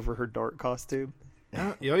robe over her Dart costume.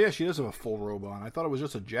 Oh, yeah, she does have a full robe on. I thought it was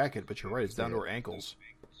just a jacket, but you're right. It's down to her ankles.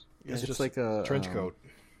 It's just like a trench coat.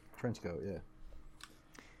 Trench coat, yeah.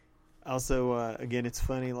 Also, again, it's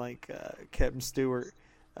funny, like, Captain Stewart,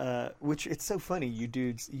 which it's so funny, you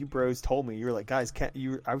dudes, you bros told me, you were like, guys,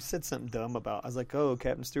 I said something dumb about, I was like, oh,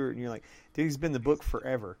 Captain Stewart, and you're like, dude, he's been in the book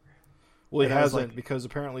forever. Well, he And I was hasn't, like, because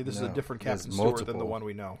apparently this is a No, different there's Captain Stewart than the multiple. one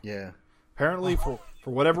we know. Yeah. Apparently, for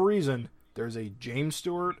whatever reason, there's a James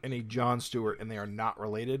Stewart and a John Stewart, and they are not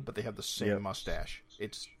related, but they have the same mustache.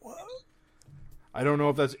 It's... I don't know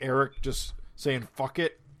if that's Eric just saying fuck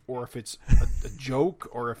it, or if it's a joke,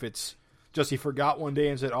 or if it's just he forgot one day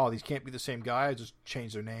and said, oh, these can't be the same guy, I just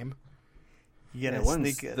changed their name. You gotta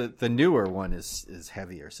One's, sneak it. the newer one is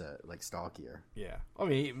heavier, set like stockier. Yeah. I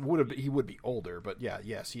mean, he would be older, but yeah,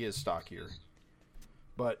 yes, he is stockier.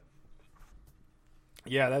 But,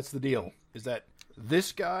 yeah, that's the deal, is that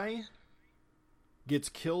this guy gets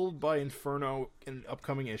killed by Inferno in an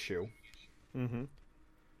upcoming issue. Mm-hmm.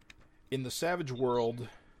 In the Savage world,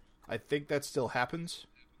 I think that still happens.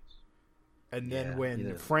 And then Yeah, when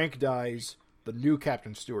either. Frank dies, the new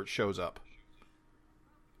Captain Stewart shows up.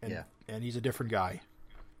 And, Yeah. and he's a different guy.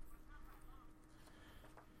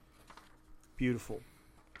 Beautiful.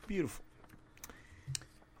 Beautiful.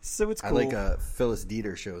 So it's I cool. like Phyllis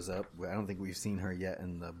Dieter shows up. I don't think we've seen her yet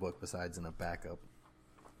in the book besides in a backup.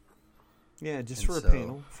 Yeah, just And for a so-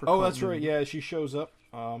 panel. For Oh, that's right. continuity. Yeah, she shows up.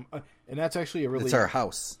 And that's actually a really... It's her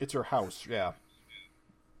house. It's her house, yeah.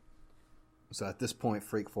 So at this point,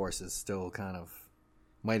 Freak Force is still kind of...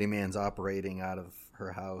 Mighty Man's operating out of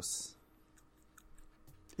her house.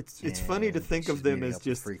 It's funny to and think of she's them meeting as up with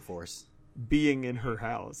just Freak Force. being in her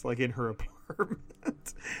house, like in her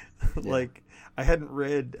apartment. Like, I hadn't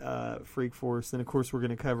read Freak Force, and of course we're going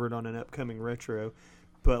to cover it on an upcoming retro,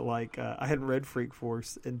 but like I hadn't read Freak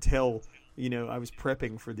Force until, I was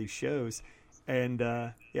prepping for these shows, and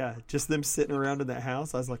yeah, just them sitting around in that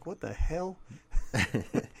house, I was like, what the hell?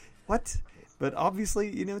 What? But obviously,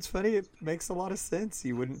 it's funny, it makes a lot of sense.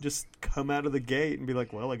 You wouldn't just come out of the gate and be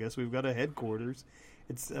like, well, I guess we've got a headquarters.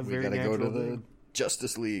 It's a We very gotta go natural to the thing.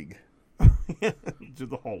 Justice League. To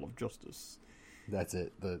the Hall of Justice. That's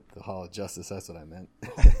it. The Hall of Justice. That's what I meant.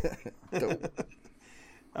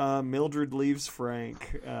 Dope. Mildred leaves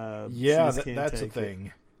Frank. Yeah, she just can't that's a take it.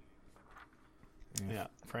 thing. Yeah,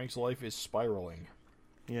 Frank's life is spiraling.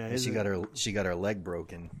 yeah. And she got her leg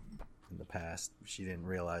broken in the past. She didn't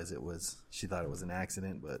realize it was. She thought it was an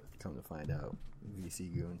accident, but come to find out,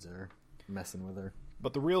 VC goons are messing with her.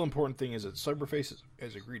 But the real important thing is that Cyberface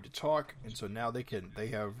has agreed to talk, and so now they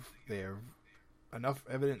have enough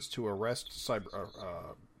evidence to arrest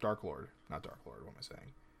Dark Lord. Not Dark Lord, what am I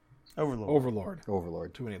saying? Overlord.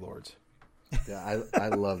 Overlord. Too many lords. Yeah, I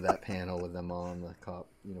love that panel with them all in the cop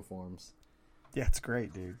uniforms. Yeah, it's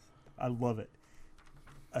great, dude. I love it.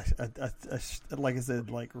 Like I said,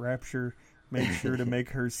 like Rapture made sure to make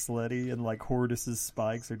her slutty, and like Hortus's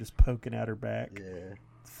spikes are just poking out her back. Yeah.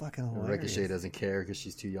 It's fucking And hilarious. Ricochet doesn't care because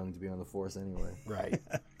she's too young to be on the Force anyway. Right.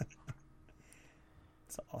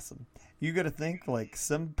 It's awesome. You got to think, like,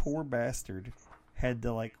 some poor bastard had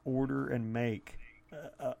to like order and make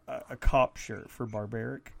a cop shirt for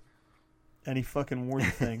Barbaric, and he fucking wore the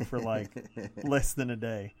thing for like less than a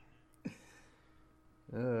day.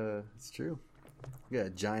 It's true. Yeah, a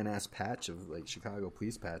giant ass patch of like Chicago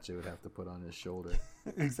police patch they would have to put on his shoulder.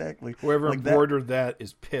 Exactly. Whoever Like that- embroidered that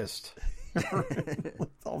is pissed.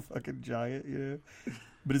 It's all fucking giant,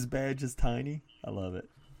 But his badge is tiny. I love it.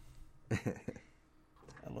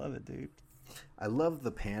 I love it, dude. I love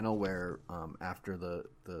the panel where after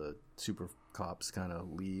the super cops kind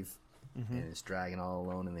of leave and it's Dragon all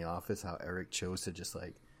alone in the office, how Eric chose to just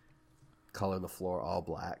like color the floor all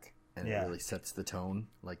black and it really sets the tone.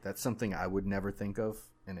 Like, that's something I would never think of,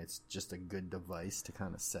 and it's just a good device to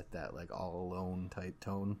kind of set that, like, all alone type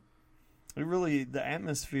tone. It really, the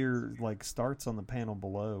atmosphere, like, starts on the panel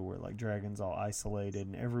below where, like, Dragon's all isolated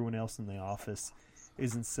and everyone else in the office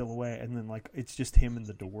is in silhouette, and then, like, it's just him in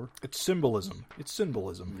the door. It's symbolism.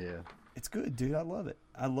 Yeah. It's good, dude. I love it.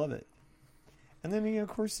 And then, of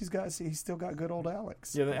course, he's still got good old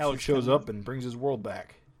Alex. Yeah, then Alex shows up and brings his world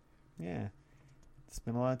back. Yeah.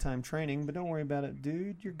 Spent a lot of time training, but don't worry about it,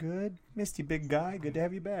 dude. You're good. Missed you, big guy. Good to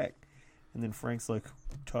have you back. And then Frank's like,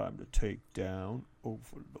 time to take down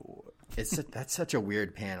Overlord. That's such a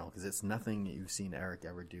weird panel, because it's nothing you've seen Eric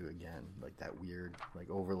ever do again. Like that weird, like,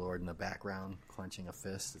 Overlord in the background clenching a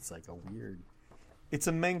fist. It's like a weird... It's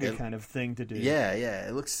a manga kind of thing to do. Yeah.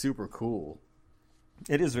 It looks super cool.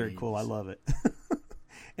 It is very cool. I love it.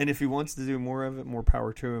 And if he wants to do more of it, more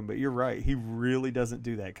power to him. But you're right. He really doesn't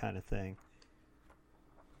do that kind of thing.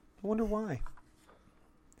 I wonder why.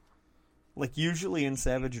 Like, usually in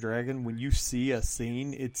Savage Dragon, when you see a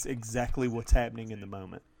scene, it's exactly what's happening in the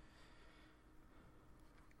moment.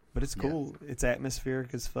 But it's cool. Yeah. It's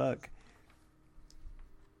atmospheric as fuck.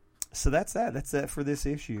 So that's that. That's that for this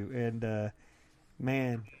issue. And,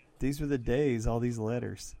 man, these were the days, all these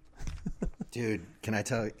letters. Dude, can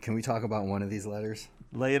we talk about one of these letters?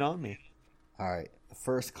 Lay it on me. All right. The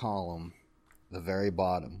first column, the very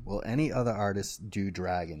bottom. Will any other artist do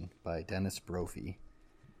Dragon by Dennis Brophy?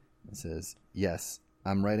 It says, yes,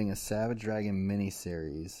 I'm writing a Savage Dragon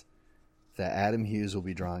miniseries that Adam Hughes will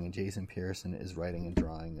be drawing, and Jason Pearson is writing and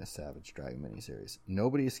drawing a Savage Dragon miniseries.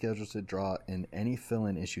 Nobody is scheduled to draw in any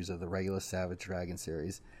fill-in issues of the regular Savage Dragon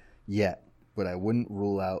series yet, but I wouldn't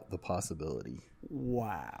rule out the possibility.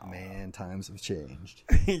 Wow. Man, times have changed.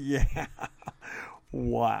 Yeah.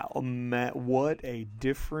 Wow. Matt, what a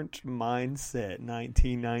different mindset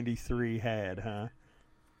 1993 had, huh?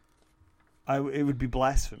 It would be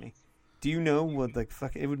blasphemy. Do you know what the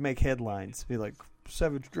fuck? It would make headlines. Be like,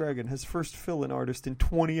 Savage Dragon has first fill-in artist in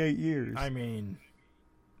 28 years. I mean,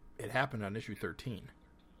 it happened on issue 13.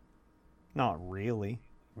 Not really.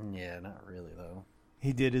 Yeah, not really, though.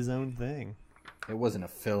 He did his own thing. It wasn't a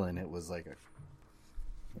fill-in. It was like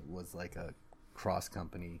a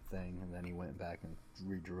cross-company thing, and then he went back and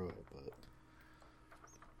redrew it. But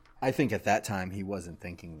I think at that time he wasn't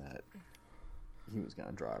thinking that he was going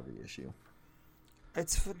to draw every issue.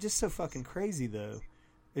 It's just so fucking crazy, though.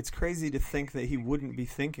 It's crazy to think that he wouldn't be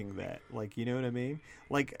thinking that. Like, you know what I mean?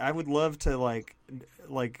 Like, I would love to, like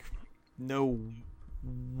know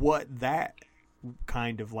what that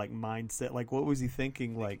kind of, like, mindset, like, what was he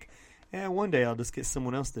thinking? Like, yeah, one day I'll just get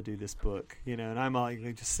someone else to do this book, you know, and I'm like,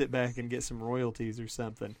 just sit back and get some royalties or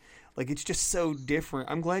something. Like, it's just so different.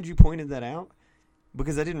 I'm glad you pointed that out,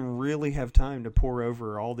 because I didn't really have time to pour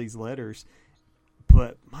over all these letters.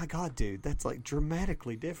 But my God, dude, that's like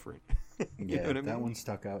dramatically different. Yeah, know what I mean? That one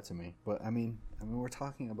stuck out to me. But I mean, we're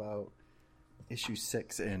talking about issue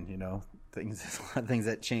 6, and a lot of things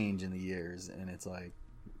that change in the years, and it's like,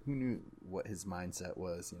 who knew what his mindset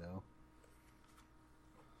was,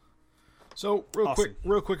 So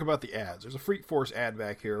real quick about the ads. There's a Freak Force ad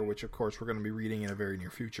back here, which of course we're going to be reading in a very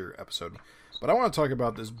near future episode. But I want to talk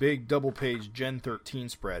about this big double-page Gen 13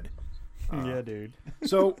 spread. Yeah, dude.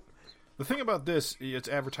 So the thing about this, it's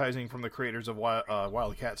advertising from the creators of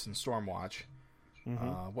Wildcats and Stormwatch. Mm-hmm.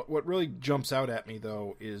 What really jumps out at me,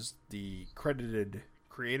 though, is the credited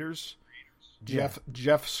creators,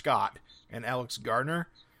 Jeff Scott and Alex Gardner.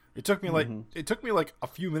 It took me like a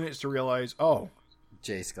few minutes to realize,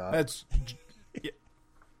 J. Scott. That's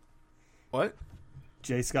what?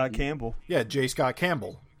 J. Scott Campbell. Yeah, J. Scott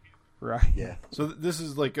Campbell. Right. Yeah. So this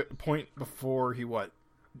is like a point before he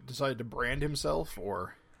decided to brand himself,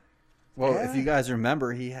 or? Well, if you guys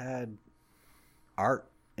remember, he had art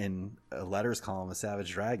in a letters column of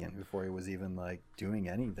Savage Dragon before he was even like doing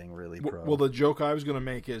anything really pro. Well, the joke I was going to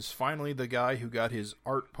make is finally the guy who got his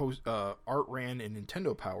art ran in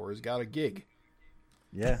Nintendo Power has got a gig.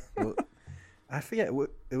 Yeah. Well, I forget.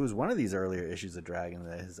 It was one of these earlier issues of Dragon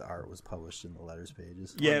that his art was published in the letters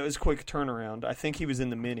pages. Yeah, it was quick turnaround. I think he was in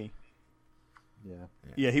the mini.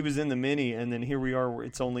 Yeah, he was in the mini, and then here we are. Where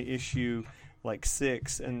it's only issue like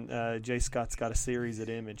 6, and J. Scott's got a series at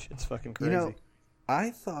Image. It's fucking crazy.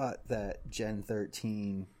 I thought that Gen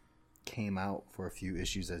 13 came out for a few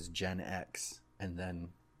issues as Gen X, and then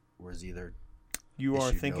was either You are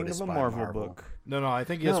issue thinking of notice a by Marvel Marvel. book. No, I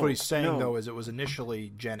think that's what he's saying, no. though, is it was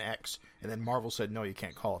initially Gen X, and then Marvel said, no, you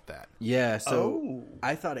can't call it that. Yeah, so Oh.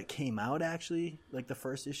 I thought it came out actually, like the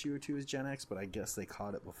first issue or two is Gen X, but I guess they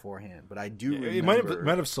caught it beforehand. But I do remember... It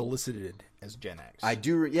might have solicited as Gen X. I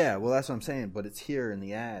do, yeah, well, that's what I'm saying, but it's here in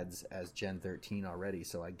the ads as Gen 13 already,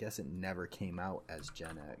 so I guess it never came out as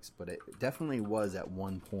Gen X, but it definitely was at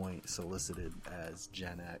one point solicited as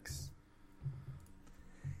Gen X.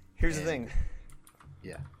 Here's the thing.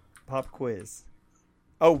 Yeah. Pop quiz.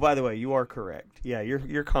 Oh, by the way, you are correct. Yeah,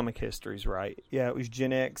 your comic history's right. Yeah, it was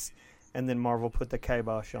Gen X, and then Marvel put the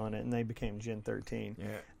kibosh on it, and they became Gen 13.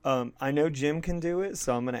 Yeah. I know Jim can do it,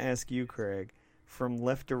 so I'm going to ask you, Craig. From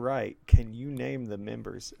left to right, can you name the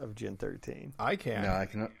members of Gen 13? I can.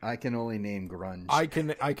 No, I can only name Grunge. I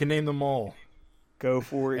can name them all. Go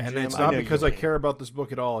for it, And Jim. it's not know because you I can. care about this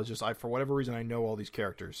book at all. It's just for whatever reason I know all these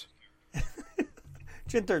characters.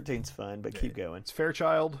 Gen 13's fun, but keep going. It's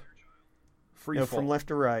Fairchild, Free No, Fall. from left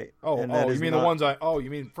to right. Oh, and that you is mean not the ones you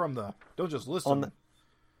mean from the... Don't just list them.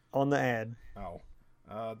 on the ad. Oh.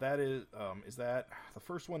 That is that... The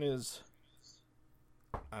first one is...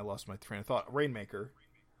 I lost my train of thought. Rainmaker.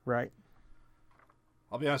 Right.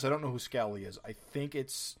 I'll be honest, I don't know who Scowly is. I think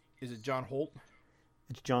it's... Is it John Holt?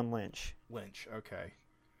 It's John Lynch. Lynch, okay.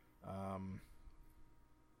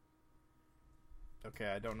 Okay,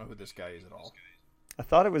 I don't know who this guy is at all. I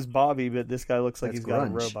thought it was Bobby, but this guy looks like That's he's got a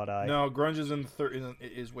Grunge. robot eye. No, Grunge is in the third.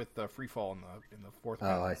 Is with Free Fall in the fourth. Oh,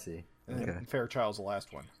 panel. I see. And Okay. then Fairchild's the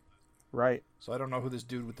last one. Right. So I don't know who this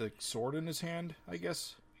dude with the sword in his hand, I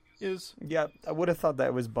guess, is. Yeah, I would have thought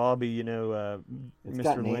that was Bobby, It's Mr.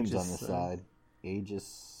 got names Lynch's on the son. side.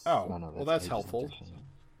 Aegis. Oh, no, well, that's Aegis helpful. Interest.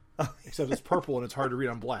 Except it's purple and it's hard to read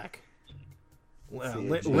on black. Let's see,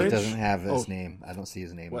 Lynch It doesn't have his oh, name. I don't see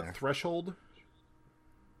his name What, there. Threshold?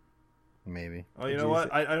 Maybe. Oh, you know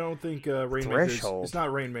what? I don't think Rainmaker. Threshold. It's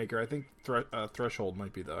not Rainmaker. I think Threshold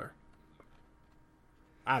might be there.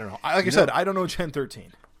 I don't know. Like I said, I don't know Gen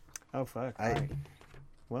 13. Oh, fuck. I- right.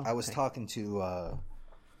 Well, I was hey. talking to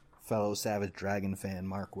fellow Savage Dragon fan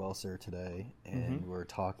Mark Welser today, and we're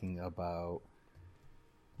talking about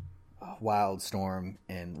Wildstorm.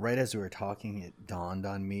 And right as we were talking, it dawned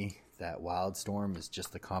on me that Wildstorm is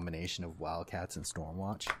just the combination of Wildcats and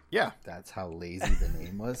Stormwatch. Yeah. That's how lazy the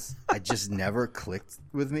name was. I just never clicked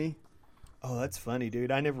with me. Oh, that's funny,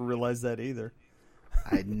 dude. I never realized that either.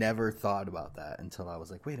 I never thought about that until I was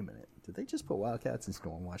like, wait a minute. Did they just put Wildcats and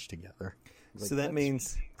Stormwatch together? Like, So that that's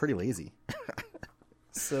means... pretty lazy.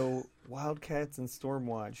 So, Wildcats and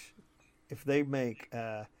Stormwatch, if they make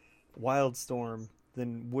Wildstorm,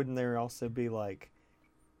 then wouldn't there also be, like...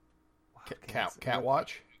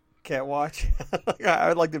 Catwatch? Catwatch? I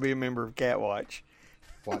would like to be a member of Catwatch.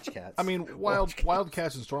 Watch cats. I mean,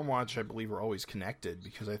 Wildcats and Stormwatch, I believe, are always connected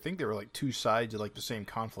because I think they were like two sides of like the same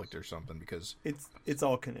conflict or something. Because It's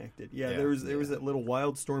all connected. Yeah, Yeah. there was that little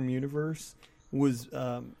Wildstorm universe. Was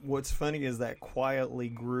what's funny is that quietly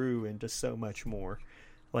grew into so much more.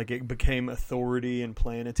 Like it became Authority and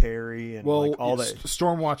Planetary and like all that.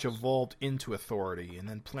 Stormwatch evolved into Authority, and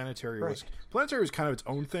then Planetary was kind of its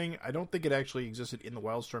own thing. I don't think it actually existed in the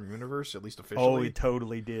Wildstorm universe, at least Oh, officially. it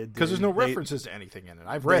totally did. Because there's no references to anything in it.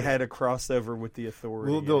 I've read They had a crossover with the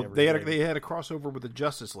Authority. Well, and they everything. had a crossover with the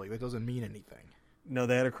Justice League. That doesn't mean anything. No,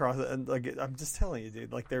 they had a cross. Like I'm just telling you,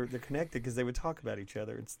 dude. Like they're connected because they would talk about each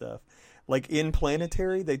other and stuff. Like in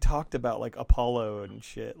Planetary, they talked about like Apollo and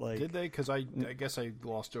shit. Like Did they? Because I guess I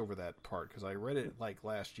glossed over that part because I read it like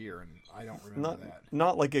last year and I don't remember that.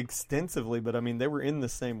 not like extensively, but I mean they were in the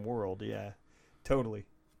same world. Yeah, totally,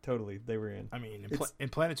 they were in. I mean, in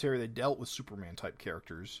Planetary, they dealt with Superman type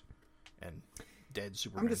characters and dead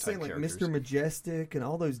Superman I'm just type saying, like characters. Mr. Majestic and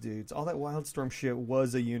all those dudes, all that Wildstorm shit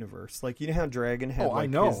was a universe. Like you know how Dragon had. Oh, like, I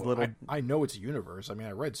know. His little... I know it's a universe. I mean,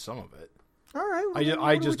 I read some of it. All right. Well,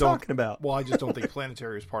 I what just are we don't. talking about? Well, I just don't think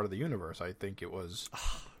Planetary is part of the universe. I think it was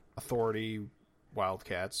Authority,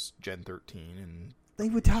 Wildcats, Gen 13, and They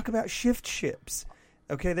would talk about shift ships.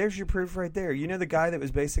 Okay, there's your proof right there. You know the guy that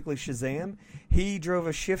was basically Shazam? He drove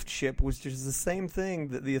a shift ship, which is the same thing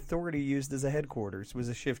that the Authority used as a headquarters, was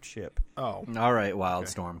a shift ship. oh, all right,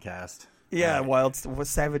 Wildstorm cast. Yeah,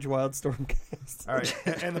 Savage Wildstorm cast. all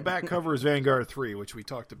right. And the back cover is Vanguard 3, which we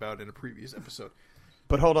talked about in a previous episode.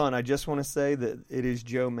 But hold on, I just want to say that it is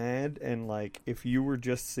Joe Mad, and like if you were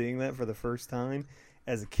just seeing that for the first time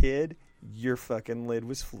as a kid, your fucking lid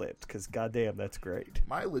was flipped, because goddamn, that's great.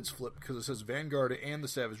 My lid's flipped because it says Vanguard and the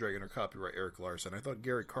Savage Dragon are copyright Eric Larson. I thought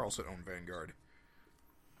Gary Carlson owned Vanguard.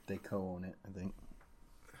 They co-own it, I think.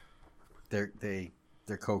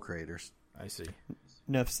 They're co-creators. I see.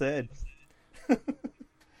 Enough said.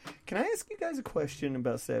 Can I ask you guys a question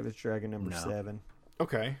about Savage Dragon number 7?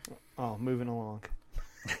 Okay. Oh, moving along.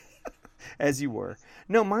 As you were.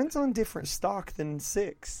 No, mine's on different stock than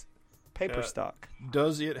 6. Paper stock.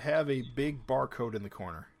 Does it have a big barcode in the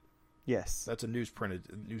corner? Yes. That's a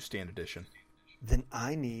newsstand edition. Then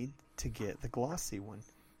I need to get the glossy one.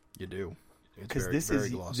 You do. Because this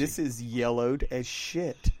is yellowed as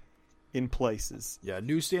shit in places. Yeah,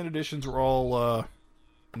 newsstand editions were all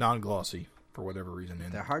non-glossy for whatever reason.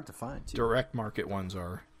 They're hard to find, too. Direct market ones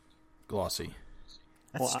are glossy.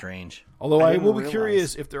 That's strange. Although I will be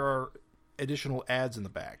curious if there are additional ads in the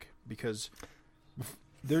back, because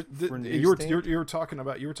you were talking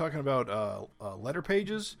about letter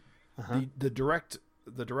pages. The direct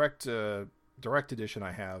edition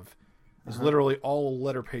I have is literally all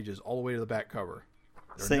letter pages all the way to the back cover.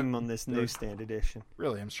 Same on this newsstand edition.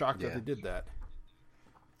 Really, I'm shocked that they did that.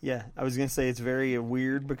 Yeah, I was going to say it's very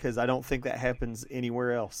weird because I don't think that happens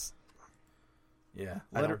anywhere else. Yeah,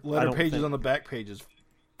 letter pages on the back page is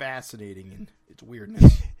fascinating in its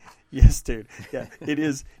weirdness. Yes, dude. Yeah, it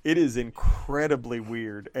is incredibly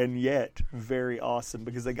weird and yet very awesome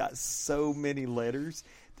because they got so many letters.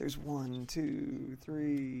 There's 1, 2,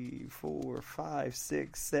 3, 4, 5,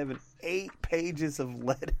 6, 7, 8 pages of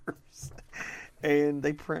letters. And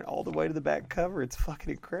they print all the way to the back cover. It's fucking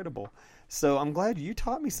incredible. So I'm glad you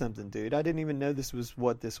taught me something, dude. I didn't even know this was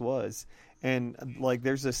what this was. And like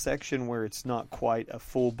there's a section where it's not quite a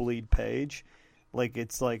full bleed page. Like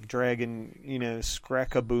it's like dragging,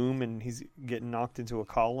 scrack-a-boom and he's getting knocked into a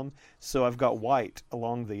column. So I've got white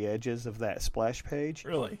along the edges of that splash page.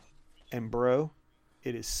 Really? And bro,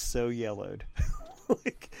 it is so yellowed.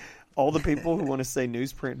 Like all the people who want to say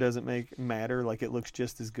newsprint doesn't matter, like it looks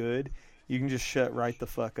just as good, you can just shut right the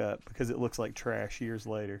fuck up because it looks like trash years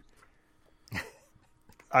later.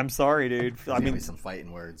 I'm sorry, dude. I mean, some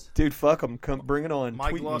fighting words. Dude, fuck them. Come, bring it on.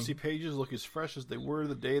 My glossy pages look as fresh as they were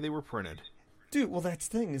the day they were printed. Dude, well, that's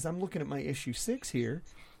the thing is I'm looking at my issue 6 here.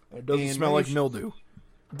 It doesn't smell like mildew.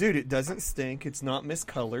 Dude, it doesn't stink. It's not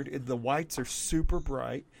miscolored. The whites are super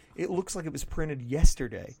bright. It looks like it was printed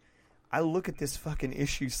yesterday. I look at this fucking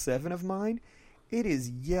issue 7 of mine. It is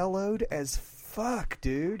yellowed as fuck,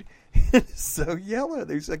 dude. It's so yellow.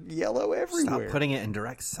 There's like yellow everywhere. Stop putting it in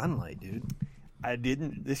direct sunlight, dude. I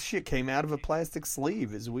didn't. This shit came out of a plastic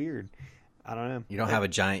sleeve. It's weird. I don't know. You don't have a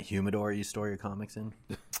giant humidor you store your comics in?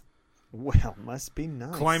 Well, must be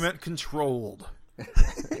nice. Climate controlled.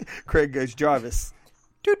 Craig goes, Jarvis.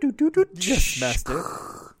 Yes, master.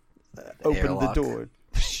 Open the door.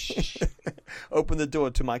 Open the door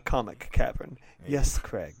to my comic cavern. Yes,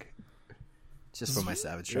 Craig. Just for my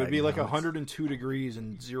Savage It Dragon. would be like 102 degrees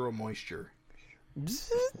and 0 moisture.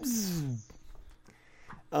 This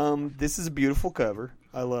is a beautiful cover.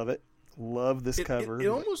 I love it. Love this cover. It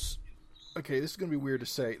almost... Okay, this is going to be weird to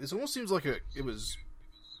say. This almost seems like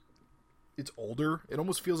it's older. It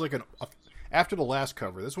almost feels like after the last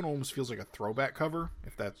cover, this one almost feels like a throwback cover,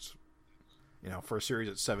 if that's, for a series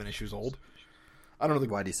that's 7 issues old. I don't know.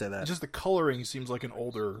 Why do you say that? Just the coloring seems like an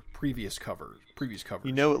older previous cover.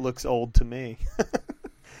 You know it looks old to me.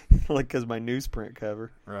 Like, because my newsprint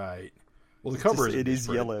cover. Right. Well, the cover is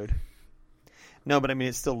yellowed. No, but I mean,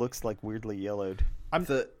 it still looks like weirdly yellowed.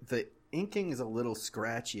 The inking is a little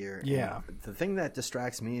scratchier. Yeah. The thing that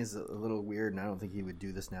distracts me is a little weird, and I don't think he would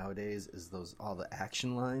do this nowadays, is all the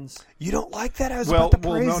action lines. You don't like that? I was about to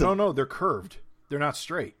praise them. No. They're curved. They're not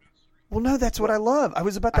straight. Well, no, that's what I love. I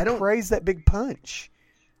was about to praise that big punch.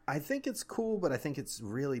 I think it's cool, but I think it's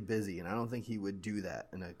really busy, and I don't think he would do that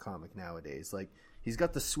in a comic nowadays. Like, he's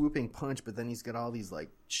got the swooping punch, but then he's got all these, like,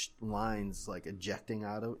 lines, like, ejecting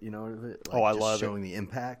out of, of it. Like, I love showing the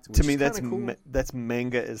impact. To me, that's cool. That's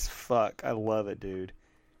manga as fuck. I love it, dude.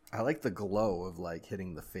 I like the glow of, like,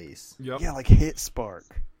 hitting the face. Yep. Yeah, like hit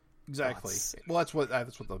spark. Exactly. Well, that's what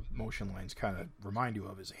the motion lines kind of remind you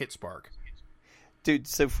of, is hit spark. Dude,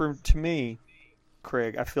 so to me,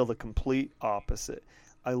 Craig, I feel the complete opposite.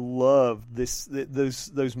 I love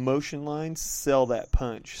those motion lines sell that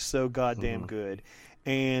punch so goddamn good.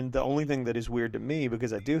 And the only thing that is weird to me,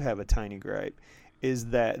 because I do have a tiny gripe,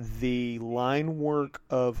 is that the line work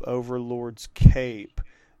of Overlord's cape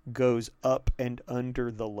goes up and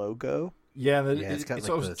under the logo. Yeah, it's got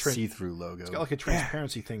like the see-through logo. It's got like a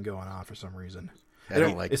transparency thing going on for some reason. I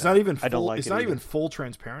don't like it's that. Not even full, I don't like it's it not either. even full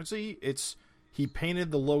transparency. He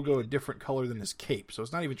painted the logo a different color than his cape, so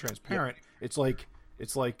it's not even transparent. Yep.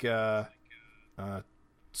 It's like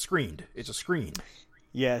screened. It's a screen.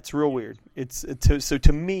 Yeah, it's real weird. So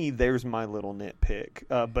to me, there's my little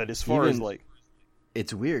nitpick. But as far as like,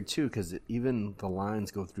 it's weird too because even the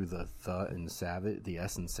lines go through the and savage, the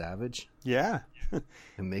S and savage. Yeah,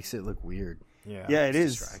 it makes it look weird. Yeah, it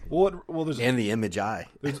is. Well, there's and the image eye.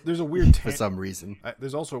 There's a weird for some reason.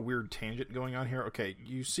 There's also a weird tangent going on here. Okay,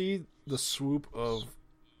 you see the swoop of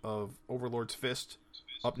Overlord's fist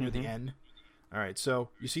up near the end. All right, so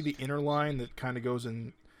you see the inner line that kind of goes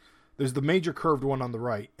in. There's the major curved one on the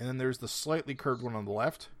right, and then there's the slightly curved one on the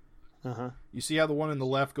left. You see how the one on the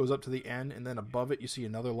left goes up to the end, and then above it you see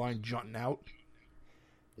another line jutting out.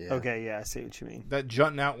 Yeah. Okay, yeah, I see what you mean. That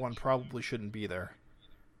jutting out one probably shouldn't be there.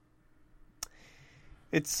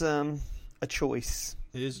 It's a choice.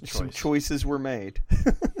 It is a choice. Some choices were made.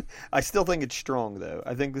 I still think it's strong, though.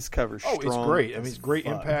 I think this cover's strong. Oh, it's great. I mean, it's great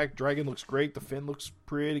impact. Dragon looks great. The fin looks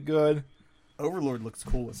pretty good. Overlord looks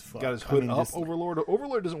cool as fuck. Got his hood up.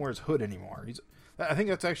 Overlord doesn't wear his hood anymore. I think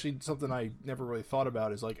that's actually something I never really thought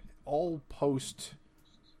about. Is like all post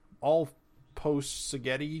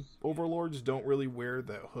Sagetti Overlords don't really wear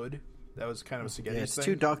the hood. That was kind of a Sagetti thing. It's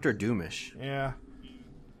too Doctor Doomish. Yeah.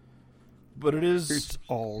 But it's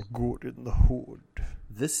all good in the hood.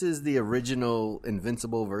 This is the original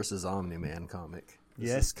Invincible versus Omni-Man comic.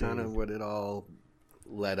 This is kind of what it all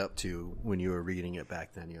led up to when you were reading it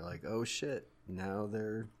back then. You're like, oh shit, now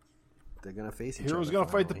they're gonna face each other. Hero's gonna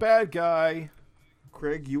fight the bad guy.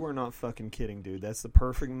 Craig, you are not fucking kidding, dude. That's the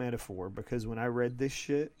perfect metaphor, because when I read this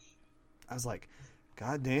shit, I was like,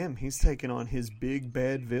 God damn, he's taking on his big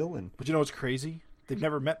bad villain. But you know what's crazy? They've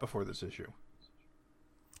never met before this issue.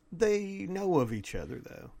 They know of each other,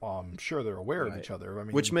 though. I'm sure they're aware of each other. I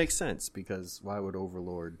mean, which makes sense, because why would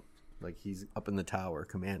Overlord, like, he's up in the tower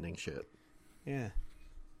commanding shit. Yeah.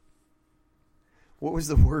 What was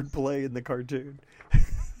the wordplay in the cartoon?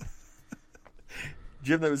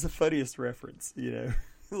 Jim, that was the funniest reference, you know?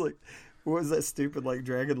 Like, what was that stupid, like,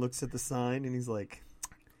 Dragon looks at the sign and he's like,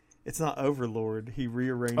 it's not Overlord. He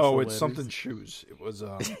rearranged the letters. Something shoes. It was,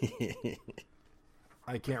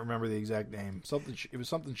 I can't remember the exact name. It was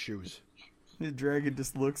something shoes. The Dragon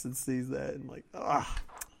just looks and sees that and like,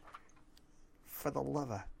 for the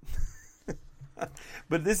lover.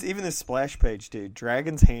 But even this splash page, dude,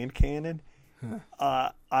 Dragon's hand cannon.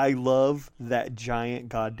 I love that giant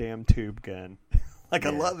goddamn tube gun. Like,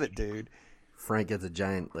 I love it, dude. Frank gets a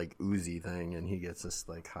giant, like, Uzi thing, and he gets this,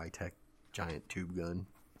 like, high-tech giant tube gun.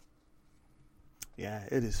 Yeah,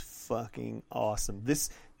 it is fucking awesome. This,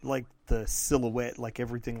 like, the silhouette, like,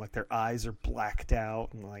 everything, like, their eyes are blacked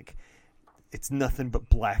out, and, like, it's nothing but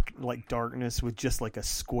black, like, darkness with just, like, a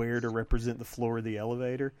square to represent the floor of the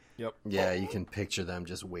elevator. Yep. Yeah, you can picture them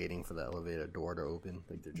just waiting for the elevator door to open.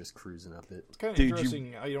 Like, they're just cruising up it. It's kind of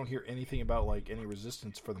interesting how you don't hear anything about, like, any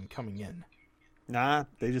resistance for them coming in. Nah,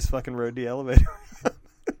 they just fucking rode the elevator.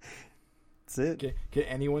 That's it. Can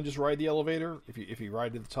anyone just ride the elevator? If you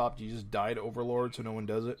ride to the top, do you just die to Overlord so no one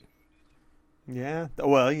does it? Yeah.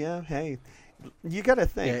 Well, yeah. Hey, you got to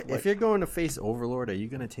think. Yeah, like, if you're going to face Overlord, are you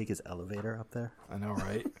going to take his elevator up there? I know,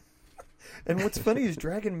 right? And what's funny is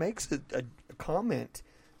Dragon makes a comment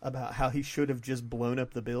about how he should have just blown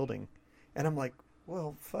up the building. And I'm like,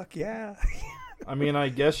 well, fuck yeah. I mean, I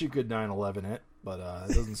guess you could 9/11 it, but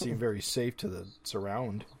it doesn't seem very safe to the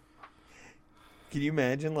surround. Can you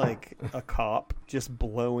imagine, like, a cop just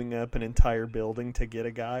blowing up an entire building to get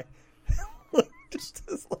a guy?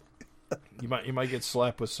 You might get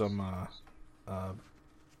slapped with some,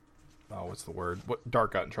 what's the word? What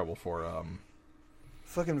Dark got in trouble for?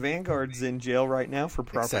 Fucking Vanguard's in jail right now for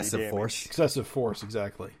property damage. Excessive force,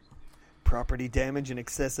 exactly. Property damage and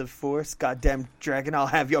excessive force? Goddamn Dragon, I'll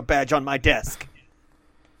have your badge on my desk.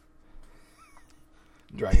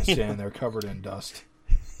 Dragon standing there covered in dust.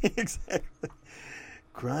 Exactly.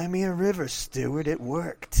 Crimea River, Stewart, it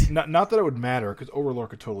worked. Not that it would matter, because Overlord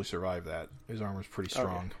could totally survive that. His armor's pretty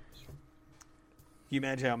strong. Okay. You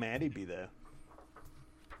imagine how mad he'd be, though.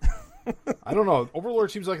 I don't know.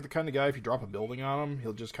 Overlord seems like the kind of guy, if you drop a building on him,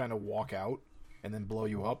 he'll just kind of walk out and then blow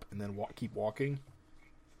you up and then keep walking.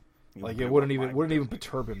 Like, it wouldn't even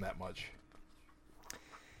perturb him that much.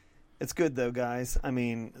 It's good, though, guys. I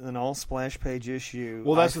mean, an all splash page issue.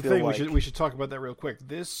 Well, that's the thing. Like... We should talk about that real quick.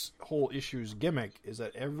 This whole issue's gimmick is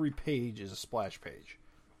that every page is a splash page.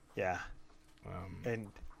 Yeah. And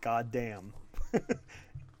goddamn,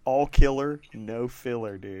 all killer, no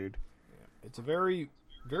filler, dude. Yeah. It's a very,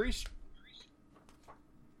 very.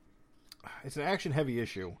 It's an action-heavy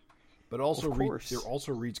issue, but also it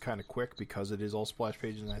also reads kind of quick because it is all splash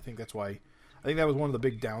pages, and I think that's why. I think that was one of the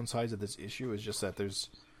big downsides of this issue is just that there's.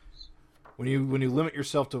 When you limit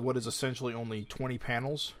yourself to what is essentially only 20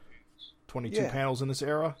 panels, 22 panels in this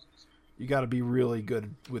era, you got to be really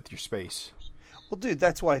good with your space. Well, dude,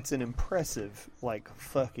 that's why it's an impressive, like,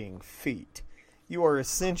 fucking feat. You are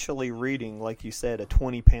essentially reading, like you said, a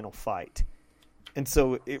 20-panel fight. And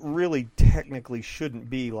so it really technically shouldn't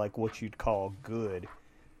be like what you'd call good.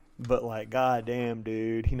 But like, goddamn,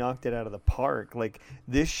 dude, he knocked it out of the park. Like,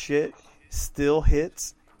 this shit still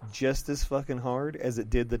hits just as fucking hard as it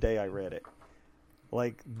did the day I read it.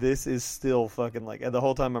 Like, this is still fucking like, and the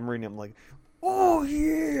whole time I'm reading it, I'm like, oh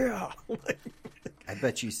yeah! I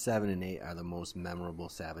bet you 7 and 8 are the most memorable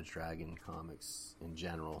Savage Dragon comics in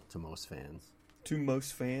general to most fans. To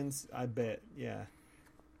most fans, I bet, yeah.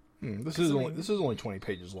 This is only 20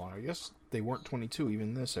 pages long. I guess they weren't 22 even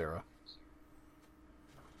in this era.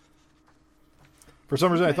 For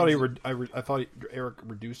some reason, I thought Eric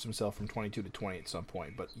reduced himself from 22 to 20 at some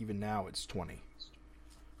point, but even now it's 20.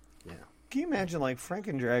 Yeah. Can you imagine, like, Frank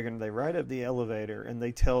and Dragon, they ride up the elevator and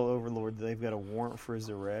they tell Overlord that they've got a warrant for his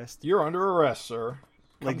arrest? You're under arrest, sir.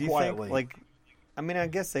 Come do you quietly. think, like, I mean, I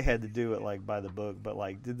guess they had to do it, like, by the book, but,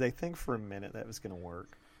 like, did they think for a minute that was going to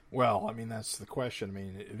work? Well, I mean, that's the question. I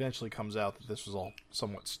mean, it eventually comes out that this was all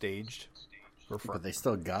somewhat staged. But they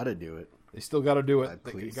still got to do it. They still got to do it.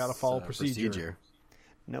 They got to follow procedure.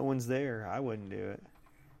 No one's there. I wouldn't do it.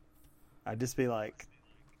 I'd just be like,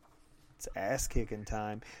 it's ass-kicking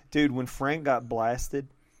time. Dude, when Frank got blasted,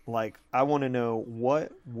 like, I want to know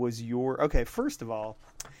what was your... Okay, first of all,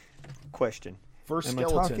 question. First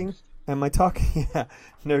skeleton. Am I talking? Yeah,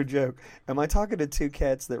 no joke. Am I talking to two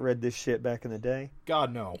cats that read this shit back in the day?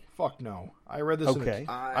 God, no. Fuck no. I read this okay.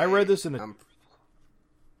 I read this in a...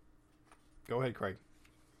 Go ahead, Craig.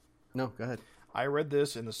 No, go ahead. I read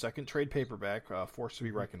this in the second trade paperback, Force to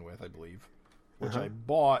be Reckoned With, I believe, which I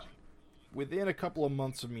bought within a couple of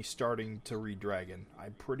months of me starting to read Dragon.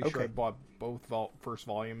 I'm pretty sure I bought both first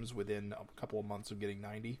volumes within a couple of months of getting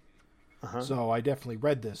 90. So I definitely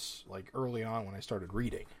read this like early on when I started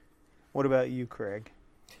reading. What about you, Craig?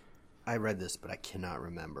 I read this, but I cannot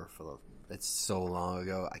remember. It's so long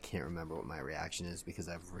ago, I can't remember what my reaction is because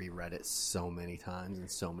I've reread it so many times in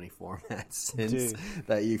so many formats since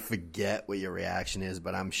that you forget what your reaction is.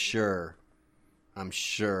 But I'm sure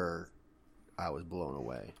I was blown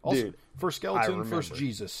away. Also, Dude, first skeleton, first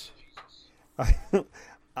Jesus.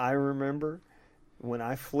 I remember when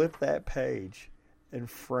I flipped that page and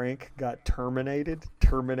Frank got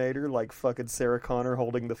Terminator, like fucking Sarah Connor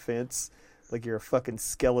holding the fence, like you're a fucking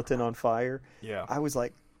skeleton on fire. Yeah. I was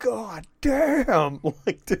like, God damn!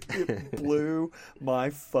 Like, dude, it blew my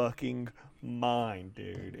fucking mind,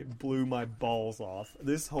 dude. It blew my balls off.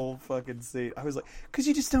 This whole fucking scene. I was like, because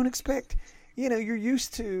you just don't expect, you're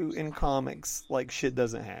used to in comics, like, shit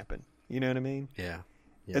doesn't happen. You know what I mean? Yeah.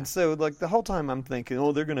 And so, like, the whole time I'm thinking,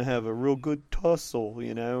 oh, they're going to have a real good tussle,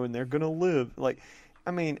 and they're going to live. Like, I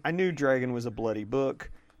mean, I knew Dragon was a bloody book,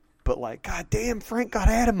 but, like, goddamn, Frank got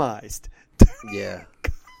atomized. Yeah.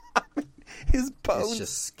 His bones. It's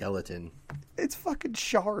just skeleton. It's fucking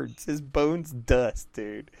shards. His bones dust,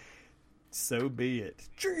 dude. So be it.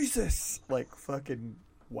 Jesus! Like, fucking,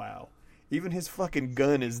 wow. Even his fucking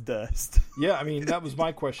gun is dust. Yeah, I mean, that was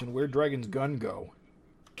my question. Where'd Dragon's gun go?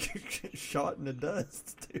 Shot in the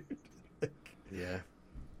dust, dude. Yeah.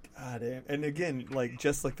 God damn. And again, like,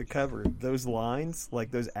 just like the cover, those lines,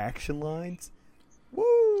 like those action lines,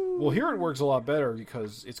 woo! Well, here it works a lot better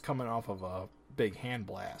because it's coming off of a big hand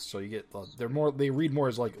blast, so you get they read more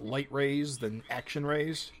as like light rays than action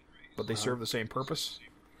rays, but they serve the same purpose.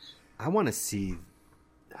 I want to see.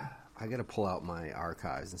 I got to pull out my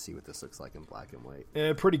archives and see what this looks like in black and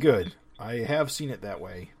white. Pretty good. I have seen it that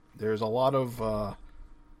way. There's a lot of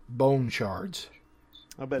bone shards.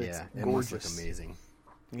 I bet it's it gorgeous. must look amazing.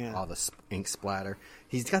 Yeah, all the ink splatter.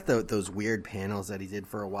 He's got those weird panels that he did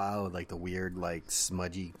for a while, with like the weird, like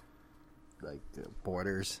smudgy, like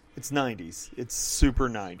borders. It's 90s. It's super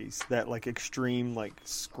 90s. That like extreme like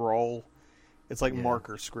scroll. It's like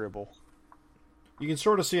marker scribble. You can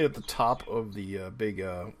sort of see it at the top of the big.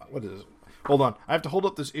 What is it? Hold on, I have to hold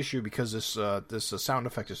up this issue because this sound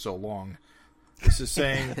effect is so long. This is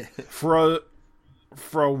saying Frawoosh.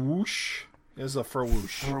 Is a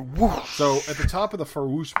Frawoosh. So at the top of the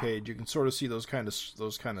Frawoosh page, you can sort of see those kind of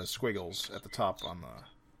squiggles at the top on the.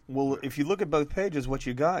 Well, if you look at both pages, what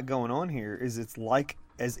you got going on here is it's like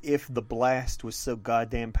as if the blast was so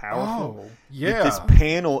goddamn powerful. Oh, yeah. That this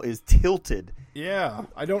panel is tilted. Yeah,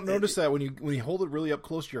 I don't notice that when you hold it really up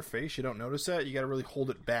close to your face. You don't notice that. You got to really hold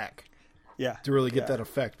it back. Yeah. To really get that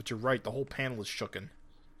effect. But you're right. The whole panel is shooken.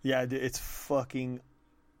 Yeah, it's fucking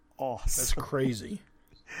awesome. That's crazy.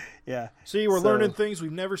 Yeah. See, we're learning things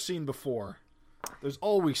we've never seen before. There's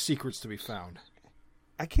always secrets to be found.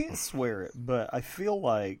 I can't swear it, but I feel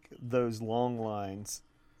like those long lines,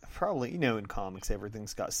 probably, in comics,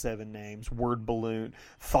 everything's got 7 names. Word balloon,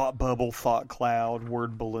 thought bubble, thought cloud,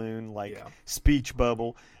 word balloon, speech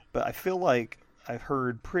bubble. But I feel like I've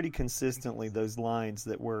heard pretty consistently those lines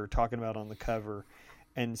that we're talking about on the cover,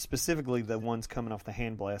 and specifically the ones coming off the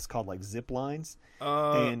hand blast called like zip lines.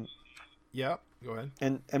 And yeah, go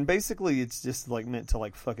ahead. And basically it's just like meant to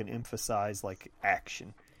like fucking emphasize like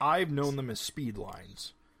action. I've known them as speed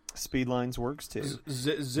lines. Speed lines works too.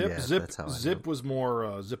 Zip was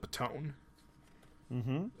more zip-a-tone.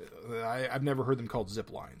 Mm-hmm. I've never heard them called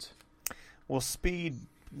zip lines. Well, speed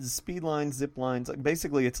lines, zip lines, like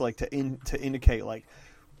basically it's like to indicate like,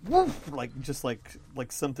 woof, like just like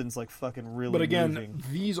something's like fucking really. But again, moving.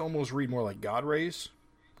 These almost read more like God rays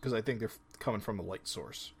because I think they're coming from the light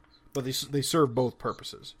source. But they serve both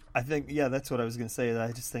purposes. I think, yeah, that's what I was going to say.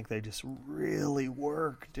 I just think they just really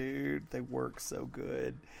work, dude. They work so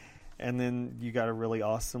good. And then you got a really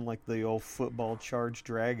awesome, like the old football charge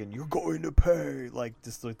dragon. You're going to pay, like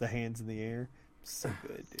just with the hands in the air. So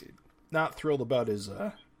good, dude. Not thrilled about his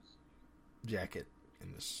jacket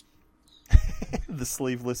in this. The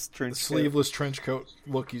sleeveless trench coat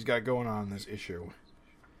look he's got going on in this issue.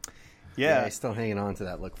 Yeah, he's still hanging on to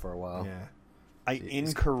that look for a while. Yeah. I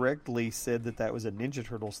incorrectly said that was a Ninja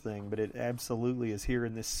Turtles thing, but it absolutely is here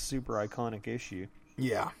in this super iconic issue.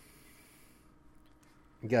 Yeah.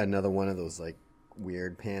 You got another one of those like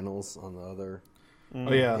weird panels on the other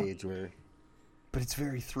page where... But it's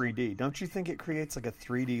very 3D. Don't you think it creates like a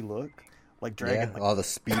 3D look? Like Dragon... Yeah, like, all the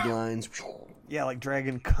speed lines. Yeah, like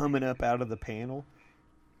Dragon coming up out of the panel.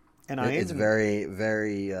 And it's very,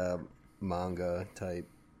 very manga type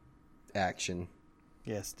action.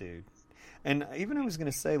 Yes, dude. And even I was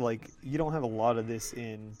going to say, like, you don't have a lot of this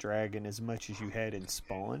in Dragon as much as you had in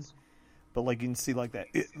Spawn. But, like, you can see, like, that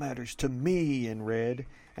 "It matters to me" in red.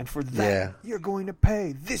 And for that, you're going to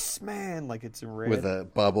pay this man. Like, it's in red. With a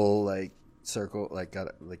bubble, like, circle, like, got,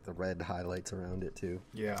 like, the red highlights around it, too.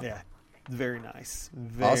 Yeah. Yeah. Very nice.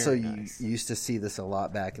 You used to see this a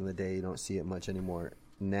lot back in the day. You don't see it much anymore.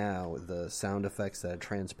 Now, the sound effects that are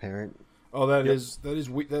transparent. Oh, that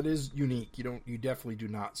is unique. You definitely do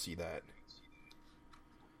not see that.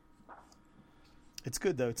 It's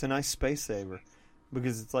good, though. It's a nice space saver.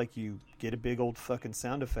 Because it's like you get a big old fucking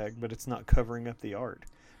sound effect, but it's not covering up the art.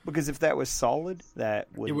 Because if that was solid, that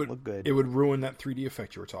wouldn't look good. It would ruin that 3D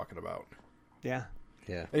effect you were talking about. Yeah.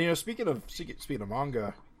 Yeah. And, speaking of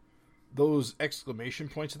manga, those exclamation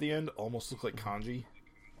points at the end almost look like kanji.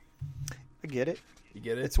 I get it. You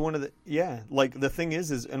get it? It's one of the... Yeah. Like, the thing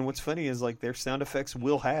is... And what's funny is, like, their sound effects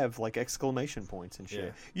will have, like, exclamation points and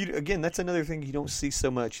shit. Yeah. Again, that's another thing you don't see so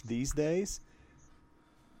much these days.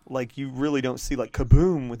 Like, you really don't see, like,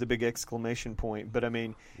 kaboom with a big exclamation point. But, I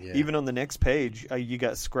mean, even on the next page, you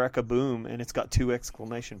got scrack-a-boom, and it's got 2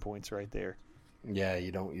 exclamation points right there. Yeah,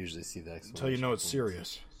 you don't usually see that exclamation until you know it's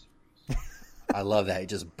serious. I love that. He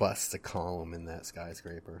just busts a column in that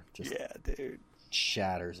skyscraper. Just dude.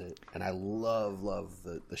 Shatters it. And I love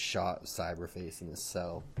the shot of Cyberface in his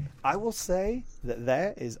cell. I will say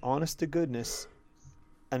that is, honest to goodness,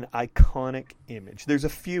 an iconic image. There's a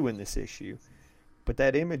few in this issue. But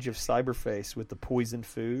that image of Cyberface with the poisoned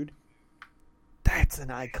food, that's an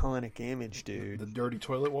iconic image, dude. The dirty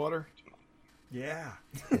toilet water? Yeah.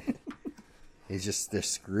 They're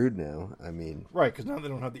screwed now. I mean... Right, because now they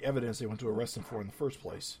don't have the evidence they went to arrest him for in the first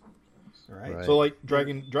place. Right. So, like,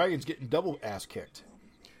 Dragon's getting double ass kicked.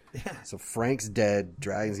 Yeah. So Frank's dead,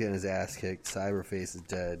 Dragon's getting his ass kicked, Cyberface is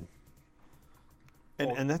dead.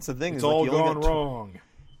 And that's the thing. It's all gone wrong.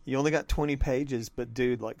 You only got 20 pages, but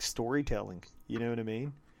dude, like storytelling, you know what I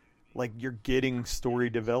mean? Like you're getting story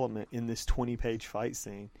development in this 20-page fight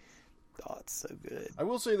scene. Oh, it's so good. I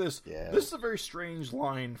will say this. Yeah. This is a very strange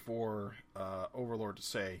line for Overlord to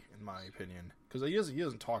say, in my opinion. Because he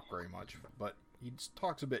doesn't talk very much, but he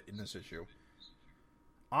talks a bit in this issue.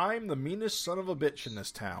 I'm the meanest son of a bitch in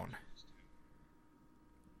this town.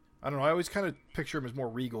 I don't know, I always kind of picture him as more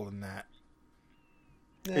regal than that.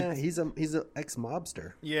 Yeah, he's an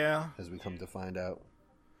ex-mobster. Yeah. As we come to find out.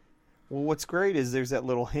 Well, what's great is there's that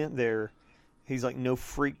little hint there. He's like, no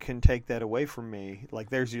freak can take that away from me.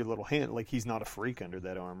 Like, there's your little hint. Like, he's not a freak under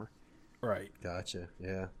that armor. Right. Gotcha,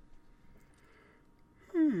 yeah.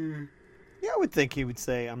 Yeah, I would think he would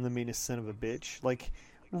say, I'm the meanest son of a bitch. Like,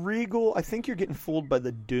 regal, I think you're getting fooled by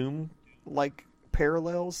the Doom, like,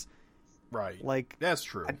 parallels. Right. Like, that's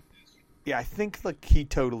true. Yeah, I think like he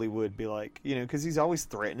totally would be like, because he's always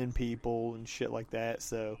threatening people and shit like that.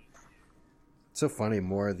 So it's so funny.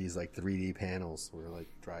 More of these like 3D panels where like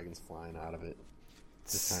dragons flying out of it.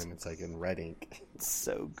 This time it's like in red ink. It's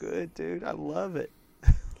so good, dude. I love it.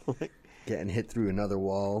 Like, getting hit through another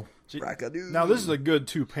wall. Now this is a good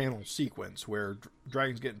 2-panel sequence where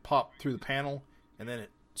Dragon's getting popped through the panel, and then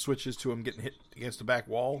it switches to him getting hit against the back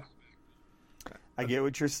wall. I get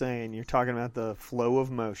what you're saying. You're talking about the flow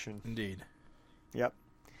of motion. Indeed. Yep.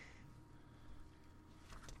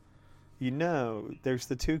 There's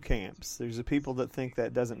the two camps. There's the people that think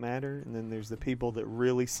that doesn't matter, and then there's the people that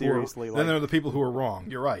really seriously Then there are the people who are wrong.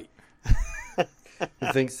 You're right.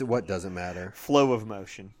 Who thinks that what doesn't matter? Flow of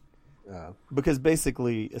motion. Because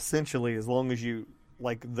basically, essentially, as long as you,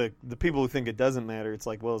 like, the people who think it doesn't matter, it's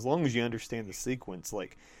like, well, as long as you understand the sequence,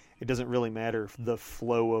 like, it doesn't really matter if the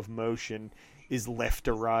flow of motion is left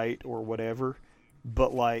to right or whatever.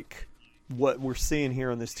 But, like, what we're seeing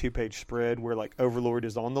here on this 2-page spread, where, like, Overlord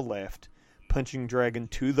is on the left, punching Dragon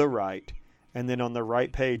to the right, and then on the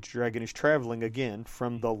right page, Dragon is traveling again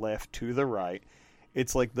from the left to the right.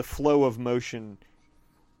 It's like the flow of motion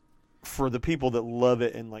for the people that love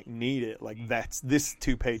it and, like, need it. Like, this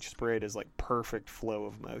 2-page spread is, like, perfect flow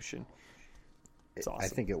of motion. It's awesome. I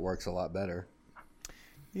think it works a lot better.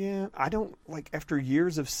 Yeah, I don't, like, after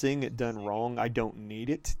years of seeing it done wrong, I don't need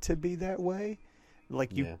it to be that way.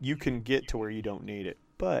 Like, you can get to where you don't need it.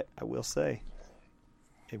 But I will say,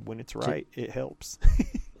 when it's right, it helps.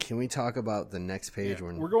 Can we talk about the next page? Yeah,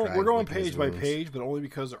 when we're going page by page, but only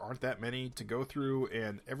because there aren't that many to go through,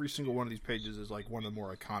 and every single one of these pages is like one of the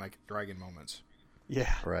more iconic Dragon moments.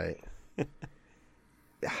 Yeah. Right.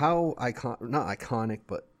 How not iconic,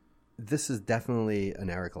 but this is definitely an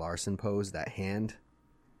Erik Larsen pose, that hand.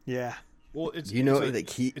 Yeah. Well, it's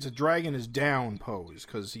it's a Dragon is down pose,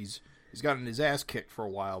 because he's gotten his ass kicked for a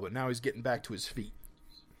while, but now he's getting back to his feet.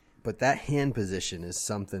 But that hand position is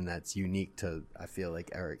something that's unique to, I feel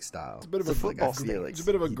like, Erik's style. It's a bit of a football stance. It's a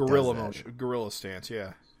bit of a gorilla stance,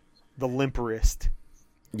 yeah. The limp wrist.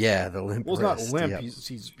 Yeah, the limp wrist. Well, it's not limp. Yep.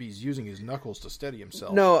 He's using his knuckles to steady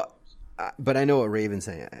himself. No, but I know what Raven's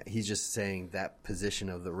saying. He's just saying that position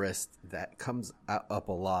of the wrist, that comes up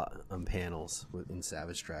a lot on panels in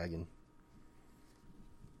Savage Dragon.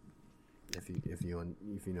 If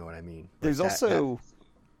you know what I mean. There's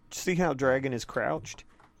see how Dragon is crouched?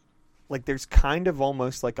 Like, there's kind of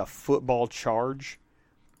almost like a football charge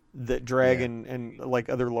that Dragon and, like,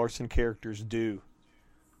 other Larsen characters do.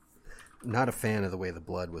 Not a fan of the way the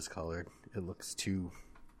blood was colored. It looks too,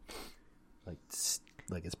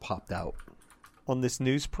 like it's popped out. On this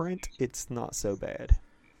newsprint, it's not so bad.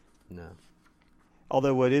 No.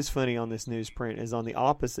 Although what is funny on this newsprint is on the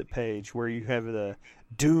opposite page where you have the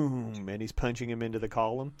Doom and he's punching him into the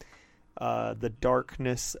column. The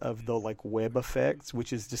darkness of the, like, web effects,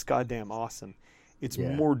 which is just goddamn awesome. It's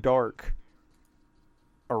more dark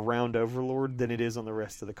around Overlord than it is on the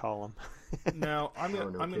rest of the column. Now, I'm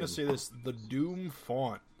going to say this. The Doom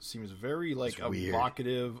font seems very, like,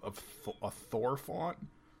 evocative of a Thor font.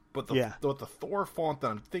 But the Thor font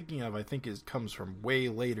that I'm thinking of, I think, comes from way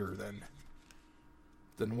later than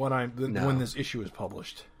when this issue is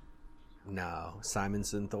published. No,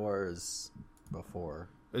 Simonson Thor is before.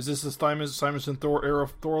 Is this the Simonson Thor era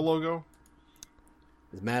Thor logo?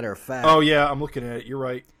 As a matter of fact... Oh, yeah, I'm looking at it. You're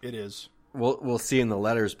right. It is. We'll see in the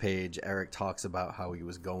letters page, Erik talks about how he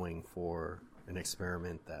was going for an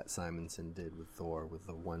experiment that Simonson did with Thor with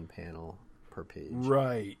the one panel per page.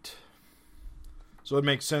 Right. So it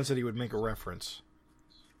makes sense that he would make a reference.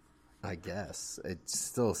 I guess. It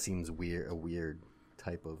still seems a weird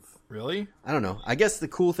type of... Really? I don't know. I guess the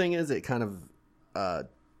cool thing is it kind of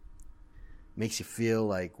makes you feel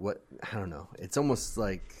like what... I don't know. It's almost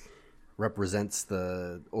like represents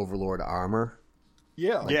the Overlord armor.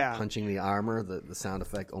 Yeah. Like punching the armor, the sound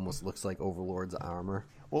effect almost looks like Overlord's armor.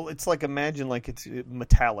 Well, it's like, imagine like it's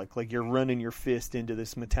metallic. Like you're running your fist into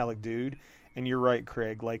this metallic dude. And you're right,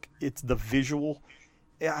 Craig. Like, it's the visual.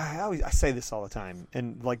 I say this all the time.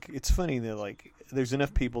 And, like, it's funny that, like, there's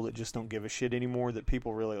enough people that just don't give a shit anymore that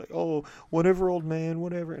people really like, oh, whatever, old man,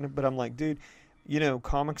 whatever. But I'm like, dude, you know,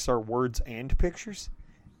 comics are words and pictures.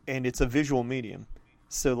 And it's a visual medium.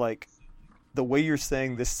 So, like, the way you're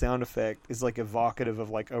saying this sound effect is, like, evocative of,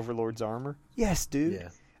 like, Overlord's armor. Yes, dude. Yeah.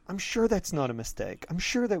 I'm sure that's not a mistake. I'm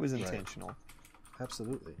sure that was intentional. Right.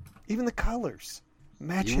 Absolutely. Even the colors.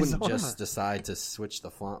 You wouldn't just decide to switch the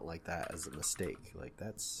font like that as a mistake. Like,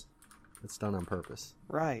 that's done on purpose.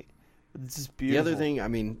 Right. This is beautiful. The other thing, I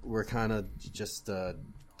mean, we're kind of just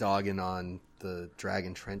dogging on the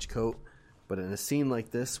Dragon trench coat, but in a scene like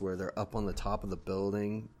this where they're up on the top of the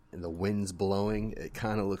building and the wind's blowing, it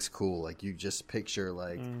kind of looks cool. Like, you just picture,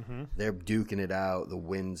 like, they're duking it out, the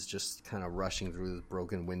wind's just kind of rushing through the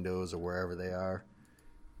broken windows or wherever they are.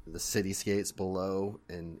 The cityscapes below,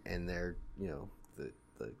 and they're, you know...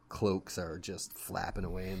 The cloaks are just flapping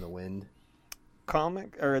away in the wind.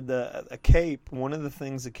 A cape, one of the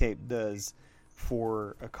things a cape does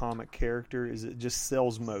for a comic character is it just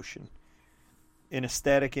sells motion. In a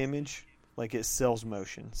static image, like, it sells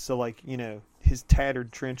motion. So, like, you know, his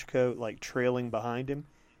tattered trench coat like trailing behind him.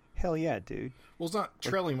 Hell yeah, dude. Well, it's not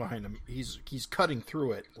trailing behind him. He's cutting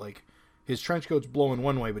through it. Like, his trench coat's blowing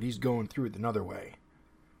one way, but he's going through it another way.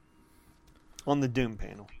 On the Doom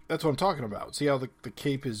panel. That's what I'm talking about. See how the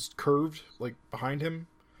cape is curved, like, behind him?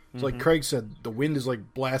 So, like Craig said, the wind is,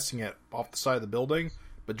 like, blasting it off the side of the building,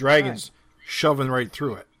 but Dragon's shoving right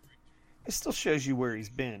through it. It still shows you where he's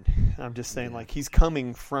been. I'm just saying, like, he's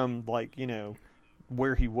coming from, like, you know,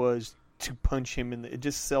 where he was to punch him in the... It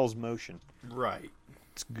just sells motion. Right.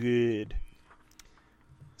 It's good.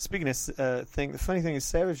 Speaking of the funny thing is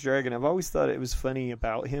Savage Dragon, I've always thought it was funny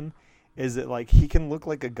about him is that, like, he can look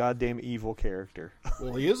like a goddamn evil character.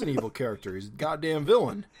 Well, he is an evil character. He's a goddamn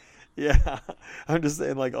villain. Yeah. I'm just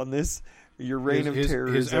saying, like, on this, your reign of terror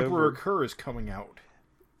his is Emperor over. Kerr is coming out.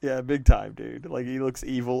 Yeah, big time, dude. Like, he looks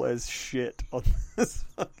evil as shit on this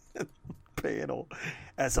fucking panel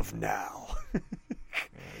as of now.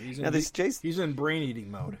 He's in brain-eating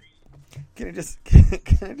mode. Can I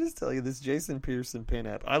just tell you this Jason Pearson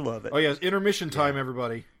pinup? I love it. Oh, yeah, intermission time,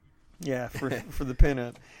 everybody. Yeah, for the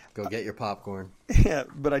pinup. Go get your popcorn. Yeah,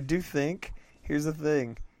 but I do think, here's the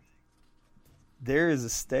thing. There is a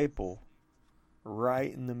staple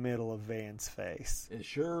right in the middle of Van's face. It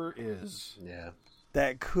sure is. Yeah.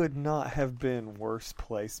 That could not have been worse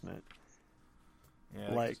placement.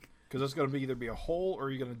 Yeah, like, because it's going to either be a hole or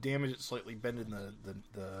you're going to damage it slightly, bending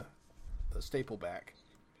the staple back.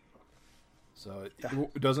 So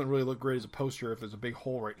it doesn't really look great as a poster if there's a big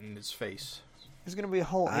hole right in his face. There's going to be a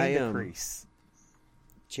hole and a crease.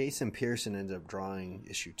 Jason Pearson ended up drawing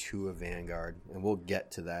issue 2 of Vanguard, and we'll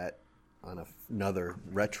get to that on another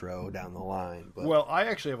retro down the line. But well, I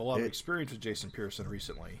actually have a lot of experience with Jason Pearson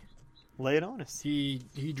recently. Lay it on us. He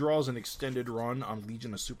draws an extended run on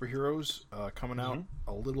Legion of Superheroes coming out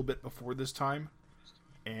a little bit before this time,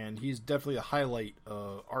 and he's definitely a highlight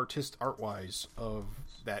art-wise of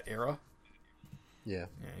that era. Yeah,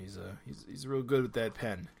 he's real good with that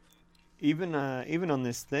pen. Even on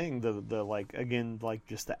this thing, the like again like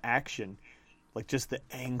just the action, like just the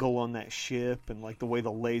angle on that ship and like the way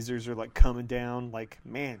the lasers are like coming down, like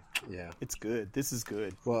man, yeah, it's good. This is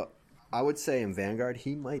good. Well, I would say in Vanguard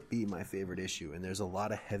he might be my favorite issue, and there's a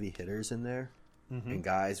lot of heavy hitters in there, and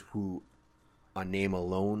guys who, on name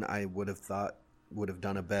alone, I would have thought would have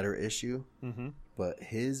done a better issue. But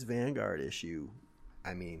his Vanguard issue,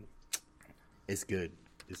 I mean, it's good.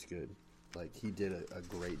 It's good. Like, he did a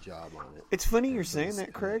great job on it. It's funny you're saying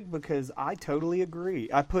that, Craig, because I totally agree.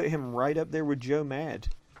 I put him right up there with Joe Mad.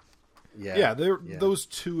 Yeah, those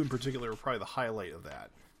two in particular are probably the highlight of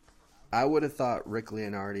that. I would have thought Rick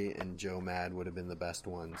Leonardi and Joe Mad would have been the best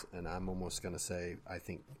ones, and I'm almost going to say I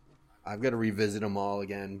think I've got to revisit them all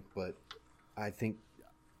again, but I think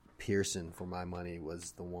Pearson, for my money,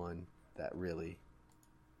 was the one that really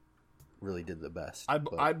did the best. I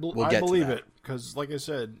believe it, because like I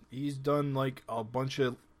said, he's done like a bunch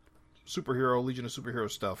of Legion of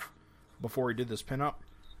Superhero stuff before he did this pinup,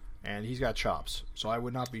 and he's got chops. So I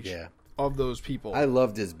would not be of those people. I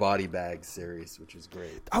loved his Body Bags series, which is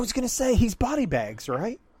great. I was going to say, he's Body Bags,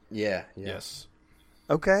 right? Yeah. Yes.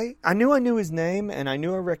 Okay. I knew his name, and I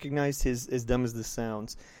knew I recognized his, as dumb as this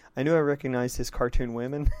sounds, I knew I recognized his cartoon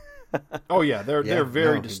women. Oh, yeah. They're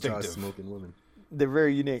very distinctive. Smoking women. They're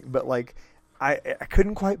very unique, but like I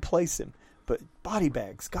couldn't quite place him. But Body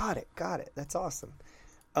Bags, got it. That's awesome.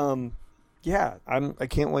 Yeah, I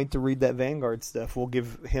can't wait to read that Vanguard stuff. We'll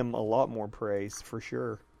give him a lot more praise for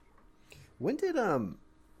sure. When did were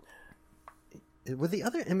the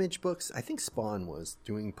other Image books? I think Spawn was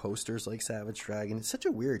doing posters like Savage Dragon. It's such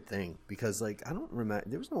a weird thing because like I don't remember.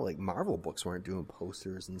 There was no like Marvel books weren't doing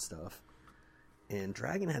posters and stuff. And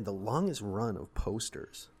Dragon had the longest run of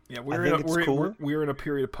posters. Yeah, we're in a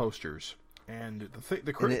period of posters, and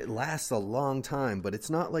and it lasts a long time. But it's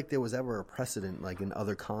not like there was ever a precedent like in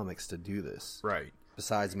other comics to do this, right?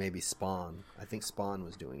 Besides maybe Spawn. I think Spawn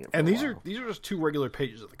was doing it. And these are just 2 regular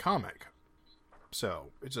pages of the comic, so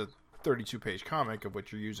it's a 32-page comic of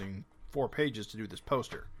which you're using 4 pages to do this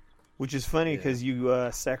poster. Which is funny because you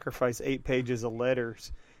sacrifice 8 pages of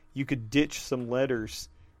letters. You could ditch some letters,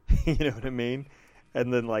 you know what I mean?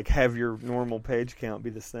 And then like have your normal page count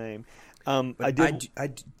be the same. Go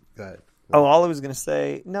ahead. Oh, all I was going to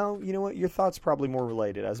say, no, you know what? Your thought's probably more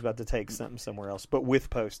related. I was about to take something somewhere else, but with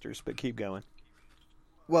posters. But keep going.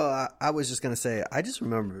 Well, I was just going to say, I just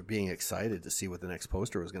remember being excited to see what the next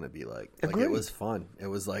poster was going to be like. Like, it was fun. It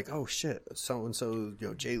was like, oh shit, so-and-so,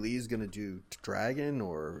 Jay Lee's going to do Dragon,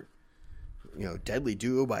 or, Deadly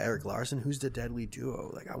Duo by Eric Larson. Who's the Deadly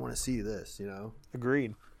Duo? Like, I want to see this,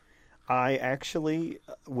 Agreed. I actually,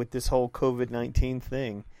 with this whole COVID-19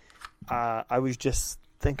 thing, I was just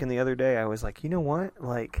thinking the other day. I was like, you know what?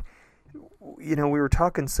 Like, we were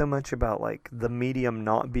talking so much about like the medium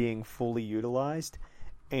not being fully utilized,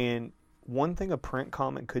 and one thing a print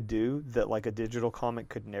comic could do that like a digital comic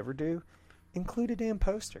could never do, include a damn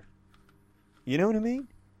poster. You know what I mean?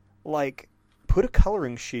 Like, put a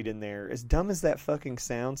coloring sheet in there. As dumb as that fucking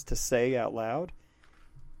sounds to say out loud,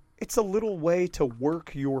 it's a little way to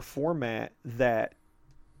work your format that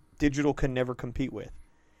digital can never compete with.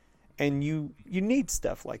 And you need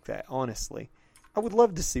stuff like that, honestly. I would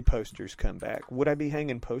love to see posters come back. Would I be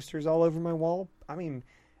hanging posters all over my wall? I mean,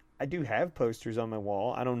 I do have posters on my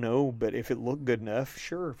wall. I don't know, but if it looked good enough,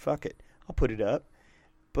 sure, fuck it. I'll put it up.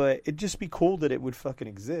 But it'd just be cool that it would fucking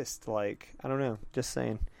exist. Like, I don't know. Just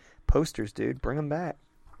saying. Posters, dude. Bring them back.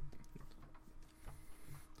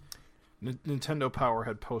 Nintendo Power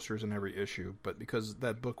had posters in every issue, but because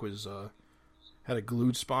that book was had a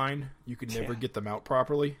glued spine, you could never get them out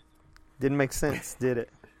properly. Didn't make sense, did it?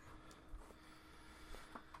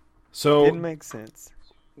 So didn't make sense.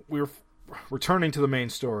 We're returning to the main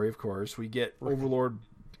story, of course. We get Overlord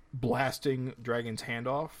blasting Dragon's hand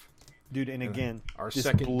off. Dude, and again, our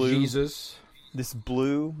second Jesus. This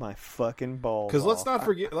blew my fucking balls. Because let's not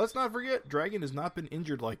forget, Dragon has not been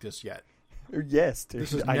injured like this yet. Yes, dude.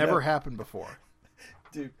 This has never happened before.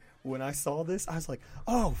 Dude, when I saw this, I was like,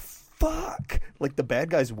 oh, fuck. Like, the bad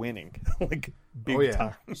guy's winning. Like, big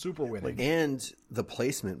time. Super winning. And the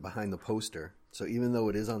placement behind the poster. So even though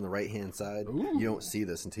it is on the right-hand side, you don't see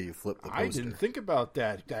this until you flip the poster. I didn't think about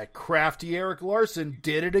that. That crafty Eric Larson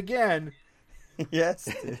did it again. Yes,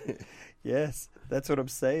 dude. Yes, that's what I'm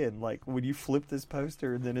saying. Like, when you flip this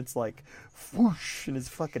poster and then it's like, whoosh, and his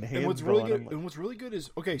fucking hands and what's going. really good, and what's really good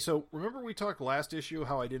is, okay, so remember we talked last issue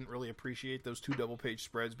how I didn't really appreciate those two double-page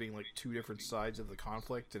spreads being like two different sides of the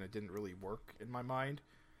conflict, and it didn't really work in my mind?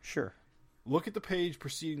 Sure. Look at the page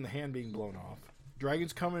preceding the hand being blown off.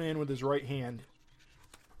 Dragon's coming in with his right hand,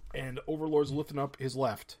 and Overlord's lifting up his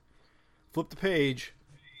left. Flip the page,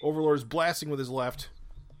 Overlord's blasting with his left,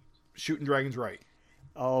 shooting Dragon's right.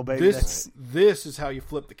 Oh, baby. This is how you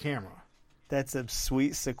flip the camera. That's a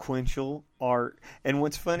sweet sequential art. And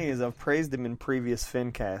what's funny is I've praised him in previous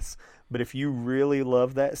Fincasts, but if you really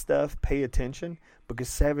love that stuff, pay attention, because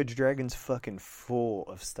Savage Dragon's fucking full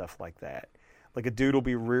of stuff like that. Like, a dude will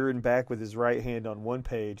be rearing back with his right hand on one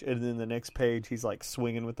page, and then the next page he's like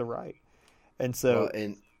swinging with the right. And so...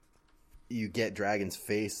 and you get Dragon's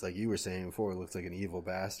face, like you were saying before, it looks like an evil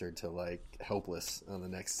bastard to like helpless on the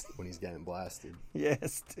next when he's getting blasted.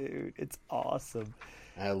 Yes, dude, it's awesome.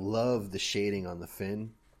 I love the shading on the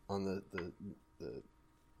fin on the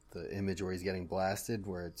image where he's getting blasted,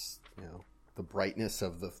 where it's, you know, the brightness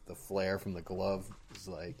of the flare from the glove is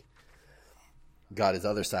like got his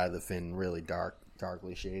other side of the fin really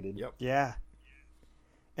darkly shaded. Yep. Yeah.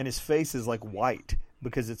 And his face is like white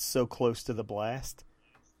because it's so close to the blast.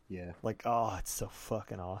 Yeah. Like, oh, it's so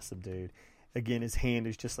fucking awesome, dude. Again, his hand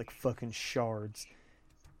is just like fucking shards.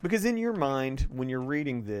 Because in your mind, when you're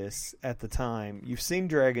reading this at the time, you've seen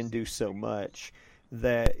Dragon do so much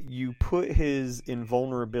that you put his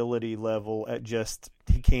invulnerability level at just,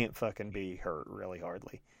 he can't fucking be hurt really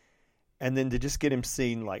hardly. And then to just get him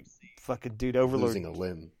seen like fucking dude Overlord losing a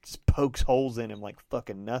limb, just pokes holes in him like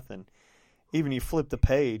fucking nothing. Even you flip the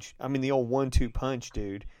page, I mean the old 1-2 punch,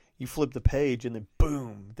 dude. You flip the page and then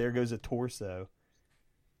boom, there goes a torso.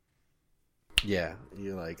 Yeah,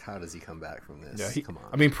 you're like, how does he come back from this? Yeah, come on.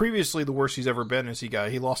 I mean, previously the worst he's ever been is he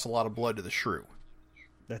lost a lot of blood to the shrew.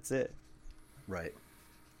 That's it. Right.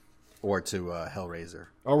 Or to Hellraiser.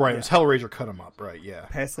 Oh, right. Yeah. It's Hellraiser cut him up. Right, yeah.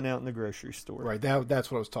 Passing out in the grocery store. Right,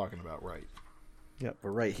 that's what I was talking about, right. Yep. But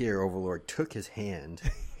right here, Overlord took his hand,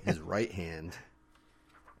 his right hand,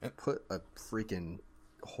 and put a freaking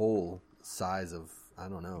hole size of, I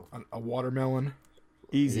don't know. A watermelon?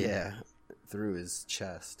 Easy. Yeah, through his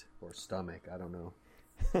chest or stomach, I don't know.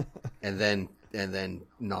 and then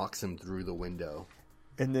knocks him through the window.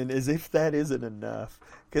 And then, as if that isn't enough,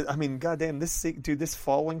 because I mean, goddamn, this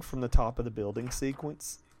falling from the top of the building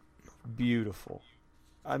sequence, beautiful.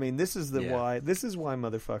 I mean, this is why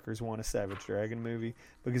motherfuckers want a Savage Dragon movie,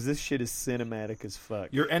 because this shit is cinematic as fuck.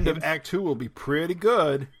 Your end of Act 2 will be pretty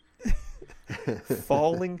good.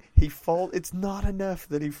 It's not enough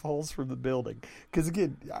that he falls from the building, because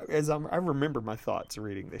again, I remember my thoughts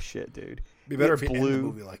reading this shit, dude. Be better if you end the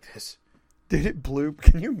movie like this. Dude, it blew.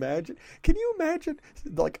 Can you imagine?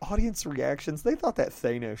 Like, audience reactions? They thought that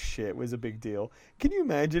Thanos shit was a big deal. Can you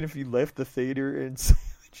imagine if you left the theater and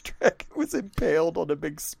Savage Dragon was impaled on a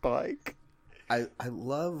big spike? I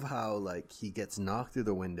love how, like, he gets knocked through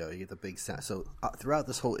the window. You get the big sound. So throughout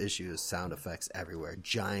this whole issue is sound effects everywhere.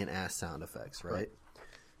 Giant ass sound effects, right?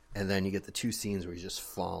 And then you get the two scenes where he's just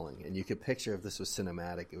falling. And you could picture if this was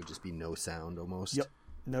cinematic, it would just be no sound almost. Yep.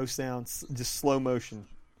 No sounds, just slow motion.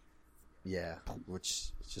 Yeah, which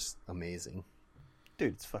is just amazing.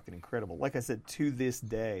 Dude, it's fucking incredible. Like I said, to this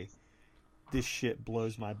day, this shit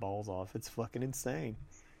blows my balls off. It's fucking insane.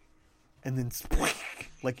 And then,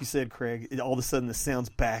 like you said, Craig, all of a sudden the sound's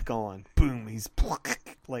back on. Boom, he's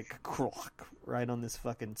like right on this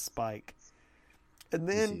fucking spike. And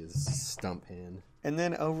then you see his stump hand. And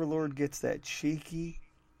then Overlord gets that cheeky,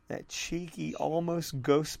 almost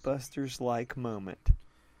Ghostbusters-like moment.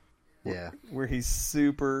 Yeah, where he's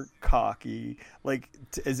super cocky, like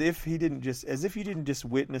as if you didn't just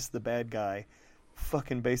witness the bad guy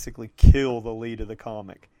fucking basically kill the lead of the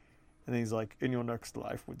comic. And he's like, in your next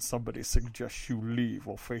life, when somebody suggests you leave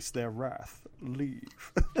or face their wrath,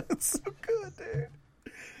 leave. It's so good, dude.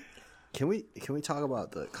 Can we talk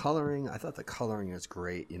about the coloring? I thought the coloring is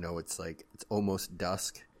great. You know, it's like it's almost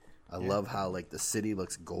dusk. I love how like the city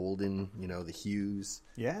looks golden. You know, the hues.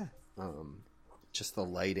 Yeah. Just the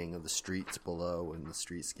lighting of the streets below and the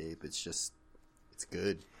streetscape. It's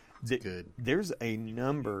good. It's good. There's a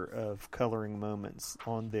number of coloring moments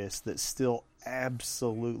on this that still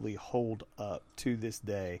absolutely hold up to this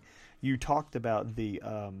day. You talked about the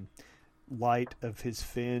light of his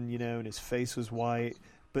fin, you know, and his face was white.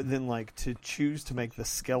 But then, like, to choose to make the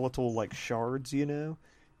skeletal, like, shards, you know,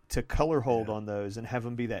 to color hold on those and have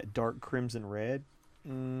them be that dark crimson red.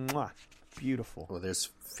 Mwah, beautiful. Well, there's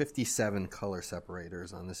 57 color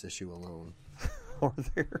separators on this issue alone. Are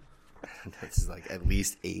there? That's like at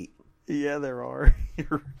least 8. Yeah, there are.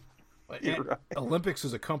 You're right. Olympics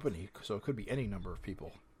is a company, so it could be any number of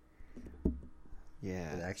people.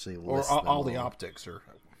 Yeah. It actually or lists all the optics. Or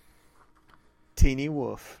Teeny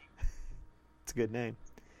Wolf. It's a good name.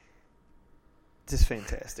 Just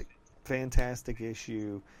fantastic. Fantastic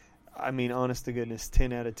issue. I mean, honest to goodness,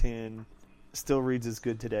 10 out of 10. Still reads as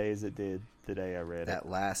good today as it did the day I read it. That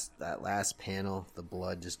last panel, the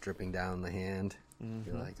blood just dripping down the hand. Mm-hmm.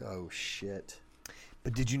 You're like, oh shit.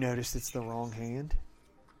 But did you notice it's the wrong hand?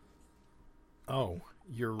 Oh,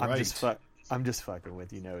 you're right. I'm just fucking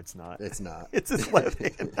with you. No, it's not. It's not. It's his left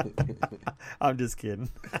hand. I'm just kidding.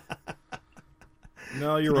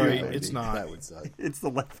 No, you're right. It's not. That would suck. It's the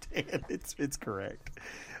left hand. It's correct.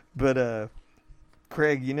 But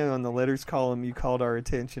Craig, you know, on the letters column, you called our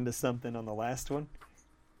attention to something on the last one.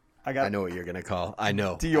 I know what you're gonna call. I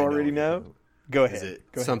know. Do you already know? Go ahead. Is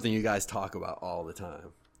it Go something you guys talk about all the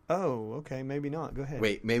time? Oh, okay. Maybe not. Go ahead.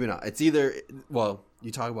 Wait, maybe not. It's either. Well,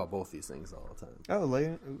 you talk about both these things all the time.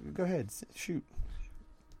 Oh, go ahead. Shoot.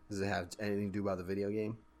 Does it have anything to do about the video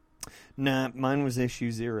game? Nah, mine was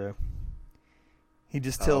issue 0. He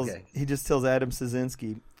just tells Adam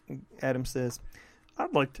Szynski. Adam says,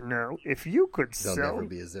 "I'd like to know if you could There'll never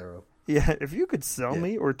be a 0. Yeah, if you could sell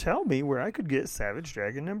me or tell me where I could get Savage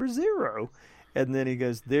Dragon number 0." And then he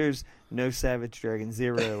goes, "There's no Savage Dragon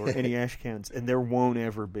 0 or any Ashcans, and there won't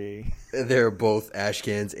ever be." They're both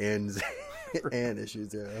Ashcans and issue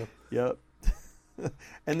 0. Yep.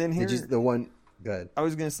 And then here, the one. Go ahead. I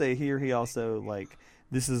was going to say here he also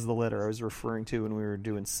this is the letter I was referring to when we were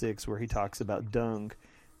doing 6, where he talks about Dung,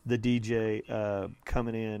 the DJ,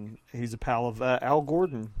 coming in. He's a pal of Al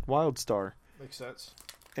Gordon, Wildstar. Makes sense.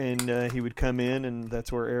 And he would come in, and that's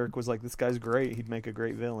where Eric was like, "This guy's great. He'd make a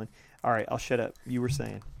great villain." All right, I'll shut up. You were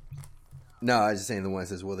saying. No, I was just saying the one that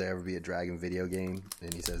says, "Will there ever be a Dragon video game?"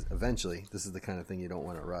 And he says, "Eventually." This is the kind of thing you don't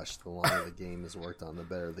want to rush. The longer the game is worked on, the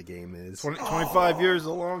better the game is. 25 years is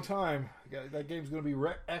a long time. That game's going to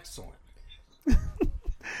be excellent.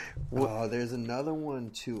 Oh, there's another one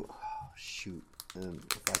too. Oh, shoot.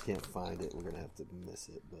 If I can't find it, we're going to have to miss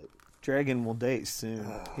it. But Dragon will date soon.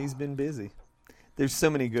 He's been busy. There's so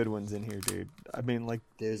many good ones in here, dude. I mean,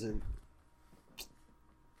 there's a...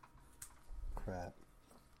 Crap.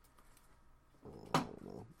 I don't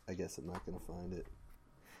know. I guess I'm not going to find it.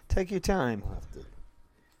 Take your time. I'll have to...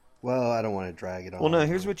 Well, I don't want to drag it on. Well, no,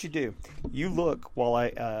 here's what you do. You look while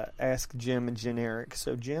I ask Jim and generic.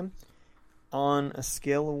 So, Jim, on a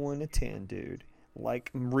scale of 1 to 10, dude,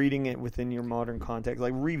 like reading it within your modern context,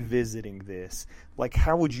 like revisiting this, like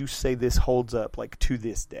how would you say this holds up, like to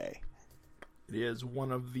this day? It is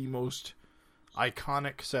one of the most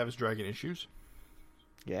iconic Savage Dragon issues.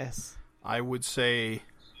 Yes. I would say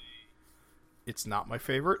it's not my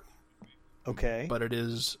favorite. Okay. But it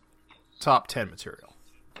is top 10 material.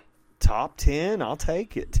 Top 10? I'll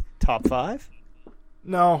take it. Top 5?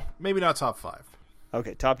 No, maybe not top 5.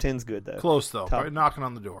 Okay, top 10's good, though. Close, though. Probably knocking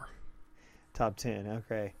on the door. Top 10,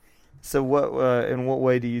 okay. So what? In what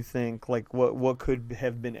way do you think? Like what could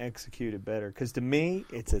have been executed better? Because to me,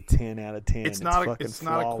 it's a 10 out of 10. It's not flawless.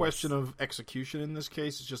 a question of execution in this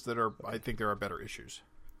case. It's just that I think there are better issues.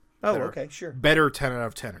 Oh, okay, sure. Better 10 out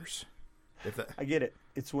of 10ers. I get it.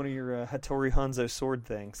 It's one of your Hattori Hanzo sword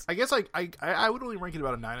things. I guess I would only rank it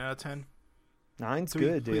about a 9 out of 10. 9's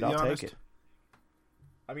good, dude. I'll take it.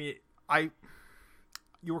 I mean,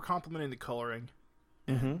 you were complimenting the coloring.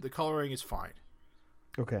 Mm-hmm. The coloring is fine.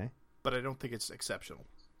 Okay. But I don't think it's exceptional.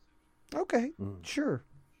 Okay, sure.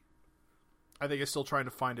 I think it's still trying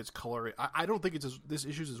to find its color. I don't think this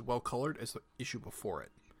issue is as well colored as the issue before it.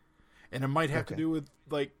 And it might have to do with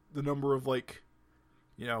like the number of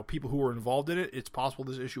people who were involved in it. It's possible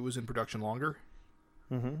this issue was in production longer.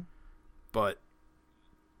 Mm-hmm. But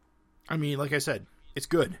I mean, like I said, it's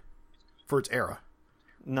good for its era.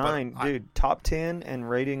 9, dude. Top 10 and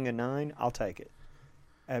rating a 9, I'll take it.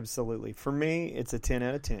 Absolutely. For me, it's a 10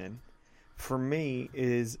 out of 10. For me,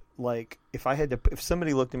 is like if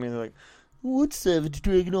somebody looked at me and they're like, "What's Savage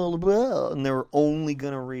Dragon all about?" and they were only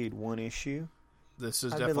gonna read one issue, this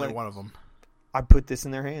is definitely one of them. I'd put this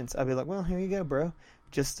in their hands. I'd be like, "Well, here you go, bro.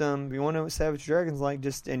 Just you want to know what Savage Dragon's like?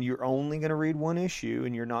 And you're only gonna read one issue,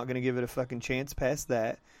 and you're not gonna give it a fucking chance past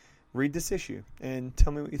that. Read this issue and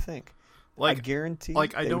tell me what you think." I guarantee. I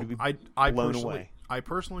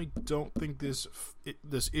personally don't think this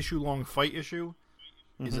issue-long fight issue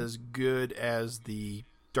is as good as the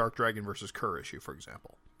Dark Dragon versus Kerr issue, for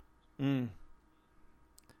example.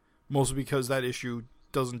 Mostly because that issue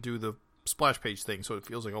doesn't do the splash page thing, so it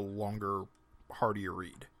feels like a longer, hardier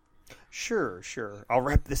read. Sure. I'll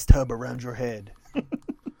wrap this tub around your head.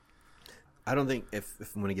 I don't think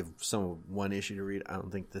if I'm going to give someone one issue to read, I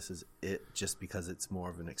don't think this is it, just because it's more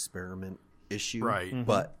of an experiment issue. Right. Mm-hmm.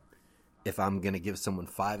 But if I'm going to give someone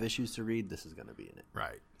 5 issues to read, this is going to be in it.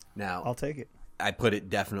 Right. Now, I'll take it. I put it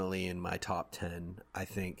definitely in my top 10. I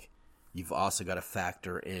think you've also got to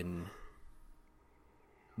factor in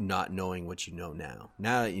not knowing what you know now.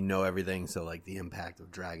 Now that you know everything, so like the impact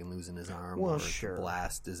of Dragon losing his arm the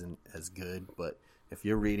blast isn't as good. But if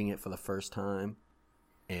you're reading it for the first time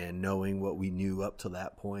and knowing what we knew up to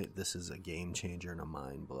that point, this is a game changer and a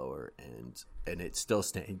mind blower. And it still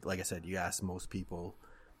stands. Like I said, you ask most people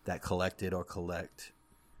that collected or collect,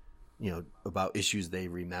 about issues they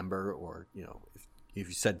remember, or if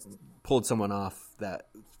you pulled someone that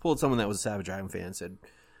was a Savage Dragon fan and said,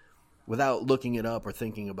 without looking it up or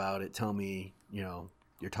thinking about it, tell me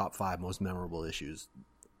your top 5 most memorable issues.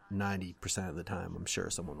 90% of the time, I'm sure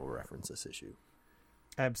someone will reference this issue.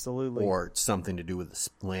 Absolutely. Or something to do with the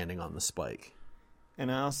landing on the spike.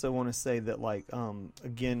 And I also want to say that,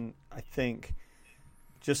 again, I think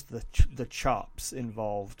just the chops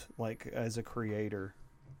involved, as a creator,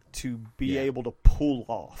 to be able to pull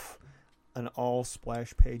off an all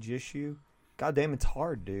splash page issue. Goddamn, it's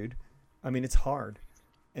hard, dude. I mean, it's hard.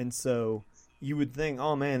 And so you would think,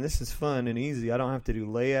 oh man, this is fun and easy. I don't have to do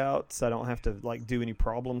layouts. I don't have to do any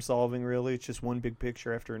problem solving, really. It's just one big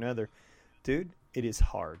picture after another. Dude, it is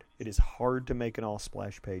hard. It is hard to make an all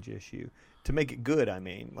splash page issue. To make it good, I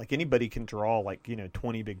mean. Anybody can draw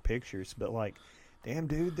 20 big pictures, but damn,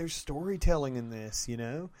 dude, there's storytelling in this,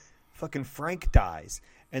 Fucking Frank dies,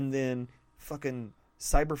 and then fucking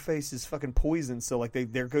Cyberface is fucking poisoned, so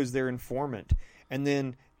there goes their informant. And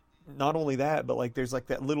then not only that, but there's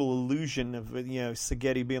that little illusion of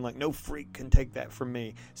Sagetti being no freak can take that from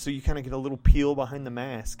me. So you kind of get a little peel behind the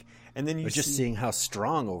mask, and then seeing how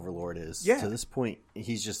strong Overlord is. Yeah. To this point,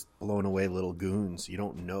 he's just blowing away little goons. You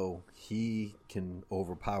don't know he can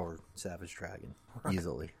overpower Savage Dragon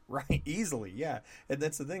easily. Right, easily, yeah. And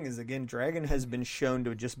that's the thing is, again, Dragon has been shown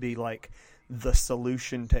to just be the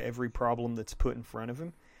solution to every problem that's put in front of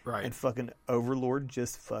him. Right. And fucking Overlord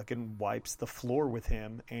just fucking wipes the floor with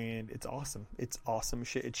him, and it's awesome. It's awesome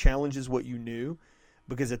shit. It challenges what you knew,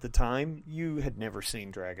 because at the time, you had never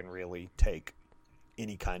seen Dragon really take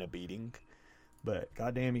any kind of beating. But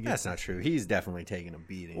goddamn, he gets... That's not true. He's definitely taken a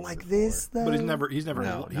beating before. this, though? But he's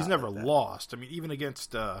never lost. I mean, even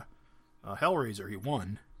against Hellraiser, he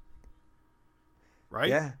won. Right?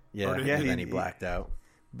 Yeah. And then he blacked out.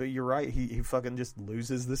 But you're right. He fucking just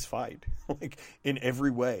loses this fight, in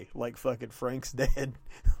every way. Fucking Frank's dead.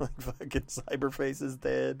 Fucking Cyberface is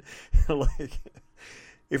dead.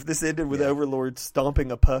 If this ended with Overlord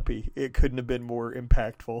stomping a puppy, it couldn't have been more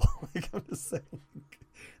impactful. I'm just saying,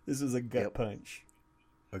 this is a gut punch.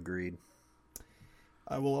 Agreed.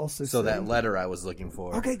 I will also say that letter I was looking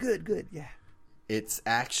for. Okay, good, yeah. It's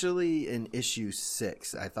actually in issue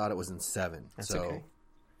 6. I thought it was in 7. That's okay.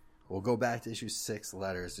 We'll go back to issue 6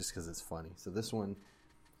 letters just because it's funny. So this one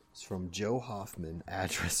is from Joe Hoffman,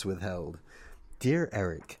 address withheld. Dear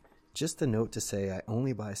Eric, Just a note to say I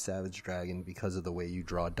only buy Savage Dragon because of the way you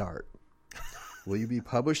draw Dart. Will you be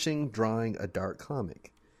drawing a Dart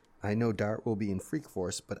comic? I know Dart will be in Freak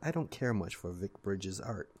Force, but I don't care much for Vic Bridges'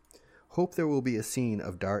 art. Hope there will be a scene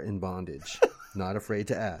of Dart in bondage. Not afraid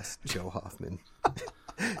to ask, Joe Hoffman.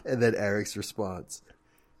 And then Eric's response.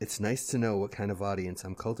 It's nice to know what kind of audience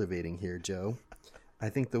I'm cultivating here, Joe.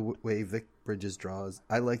 I like the way Vic Bridges draws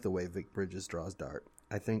Dart.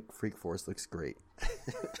 I think Freak Force looks great.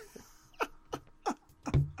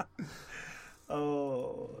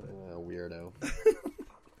 Oh, weirdo.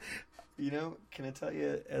 You know, can I tell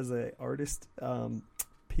you, as an artist,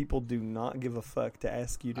 people do not give a fuck to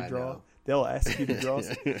ask you to draw. Know. They'll ask you to draw.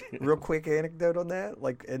 Real quick anecdote on that,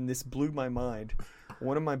 and this blew my mind.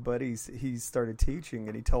 One of my buddies, he started teaching,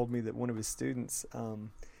 and he told me that one of his students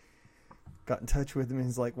got in touch with him and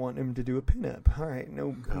he's like wanting him to do a pinup. All right,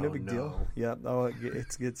 no big deal. Yeah,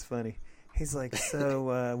 it gets funny. He's like,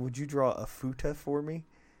 so would you draw a futa for me?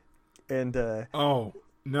 And oh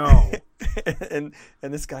no. and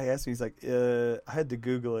this guy asked me, he's like, I had to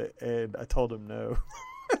Google it, and I told him no.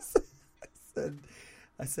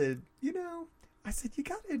 I said, you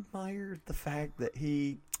gotta admire the fact that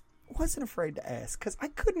he wasn't afraid to ask, because I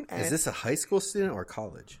couldn't ask. Is this a high school student or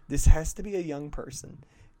college? This has to be a young person,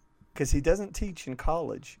 because he doesn't teach in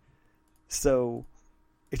college. So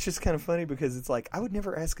it's just kind of funny, because it's like, I would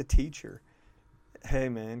never ask a teacher, hey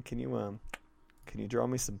man, can you draw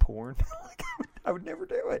me some porn? Like, I would never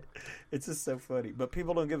do it. It's just so funny. But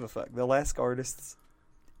people don't give a fuck. They'll ask artists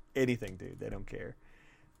anything, dude. They don't care.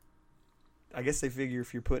 I guess they figure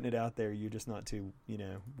if you're putting it out there, you're just not too,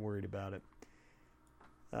 worried about it.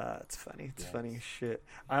 It's funny. It's funny as shit.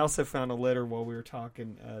 I also found a letter while we were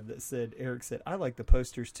talking that said, Eric said, I like the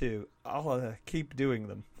posters too. I'll keep doing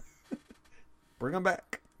them. Bring them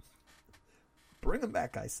back. Bring them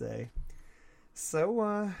back, I say.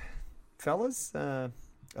 So, fellas,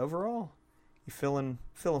 overall, you feeling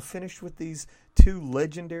finished with these 2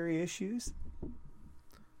 legendary issues?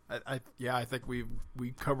 I think we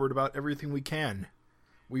covered about everything we can.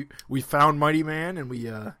 We found Mighty Man, and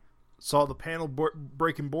we saw the panel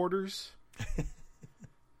breaking borders.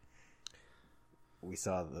 We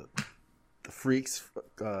saw the freaks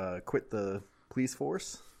quit the police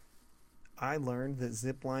force. I learned that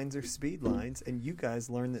zip lines are speed lines, and you guys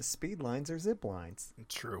learned that speed lines are zip lines.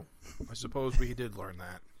 True. I suppose we did learn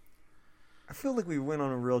that. I feel like we went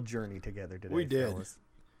on a real journey together today. We did. Fellas.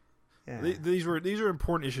 Yeah. These are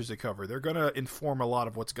important issues to cover. They're going to inform a lot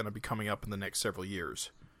of what's going to be coming up in the next several years,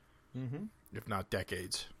 if not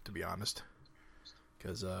decades, to be honest.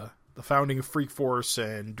 Because the founding of Freak Force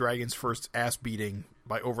and Dragon's first ass beating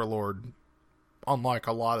by Overlord unlock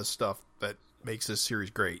a lot of stuff that makes this series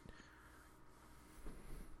great.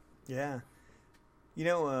 Yeah.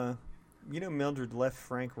 Mildred left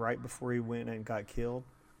Frank right before he went and got killed.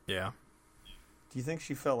 Yeah. Do you think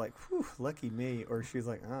she felt like, whew, lucky me? Or she was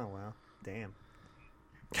like, oh, well, damn.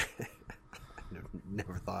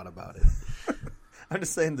 Never thought about it. I'm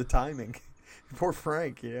just saying the timing. Poor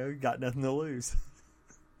Frank, he got nothing to lose.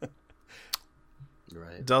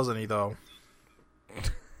 Right. Doesn't he, though?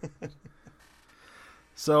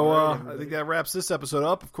 So I think that wraps this episode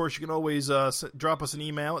up. Of course, you can always drop us an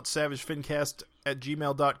email at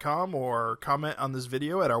savagefincast@gmail.com or comment on this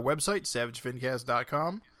video at our website,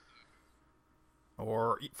 savagefincast.com.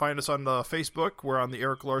 Or find us on Facebook. We're on the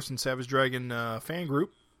Eric Larson Savage Dragon fan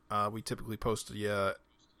group. We typically post the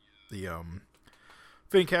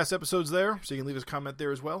Fincast episodes there, so you can leave us a comment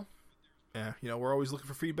there as well. We're always looking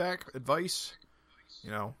for feedback, advice,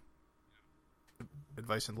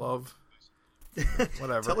 advice and love.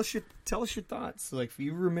 Whatever. Tell us your thoughts. Like, if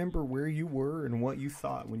you remember where you were and what you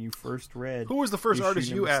thought when you first read. Who was the first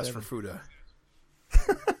artist you asked for Fuda?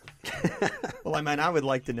 Well, I would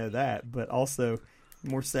like to know that, but also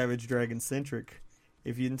more Savage Dragon centric.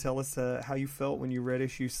 If you can tell us how you felt when you read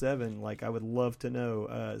issue 7, I would love to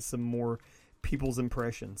know some more people's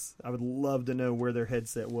impressions. I would love to know where their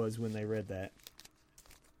headset was when they read that.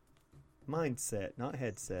 Mindset, not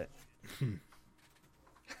headset.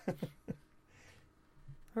 All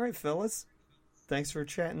right, fellas. Thanks for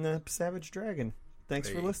chatting the Savage Dragon. Thanks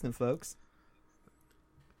for listening, folks.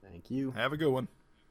 Thank you. Have a good one.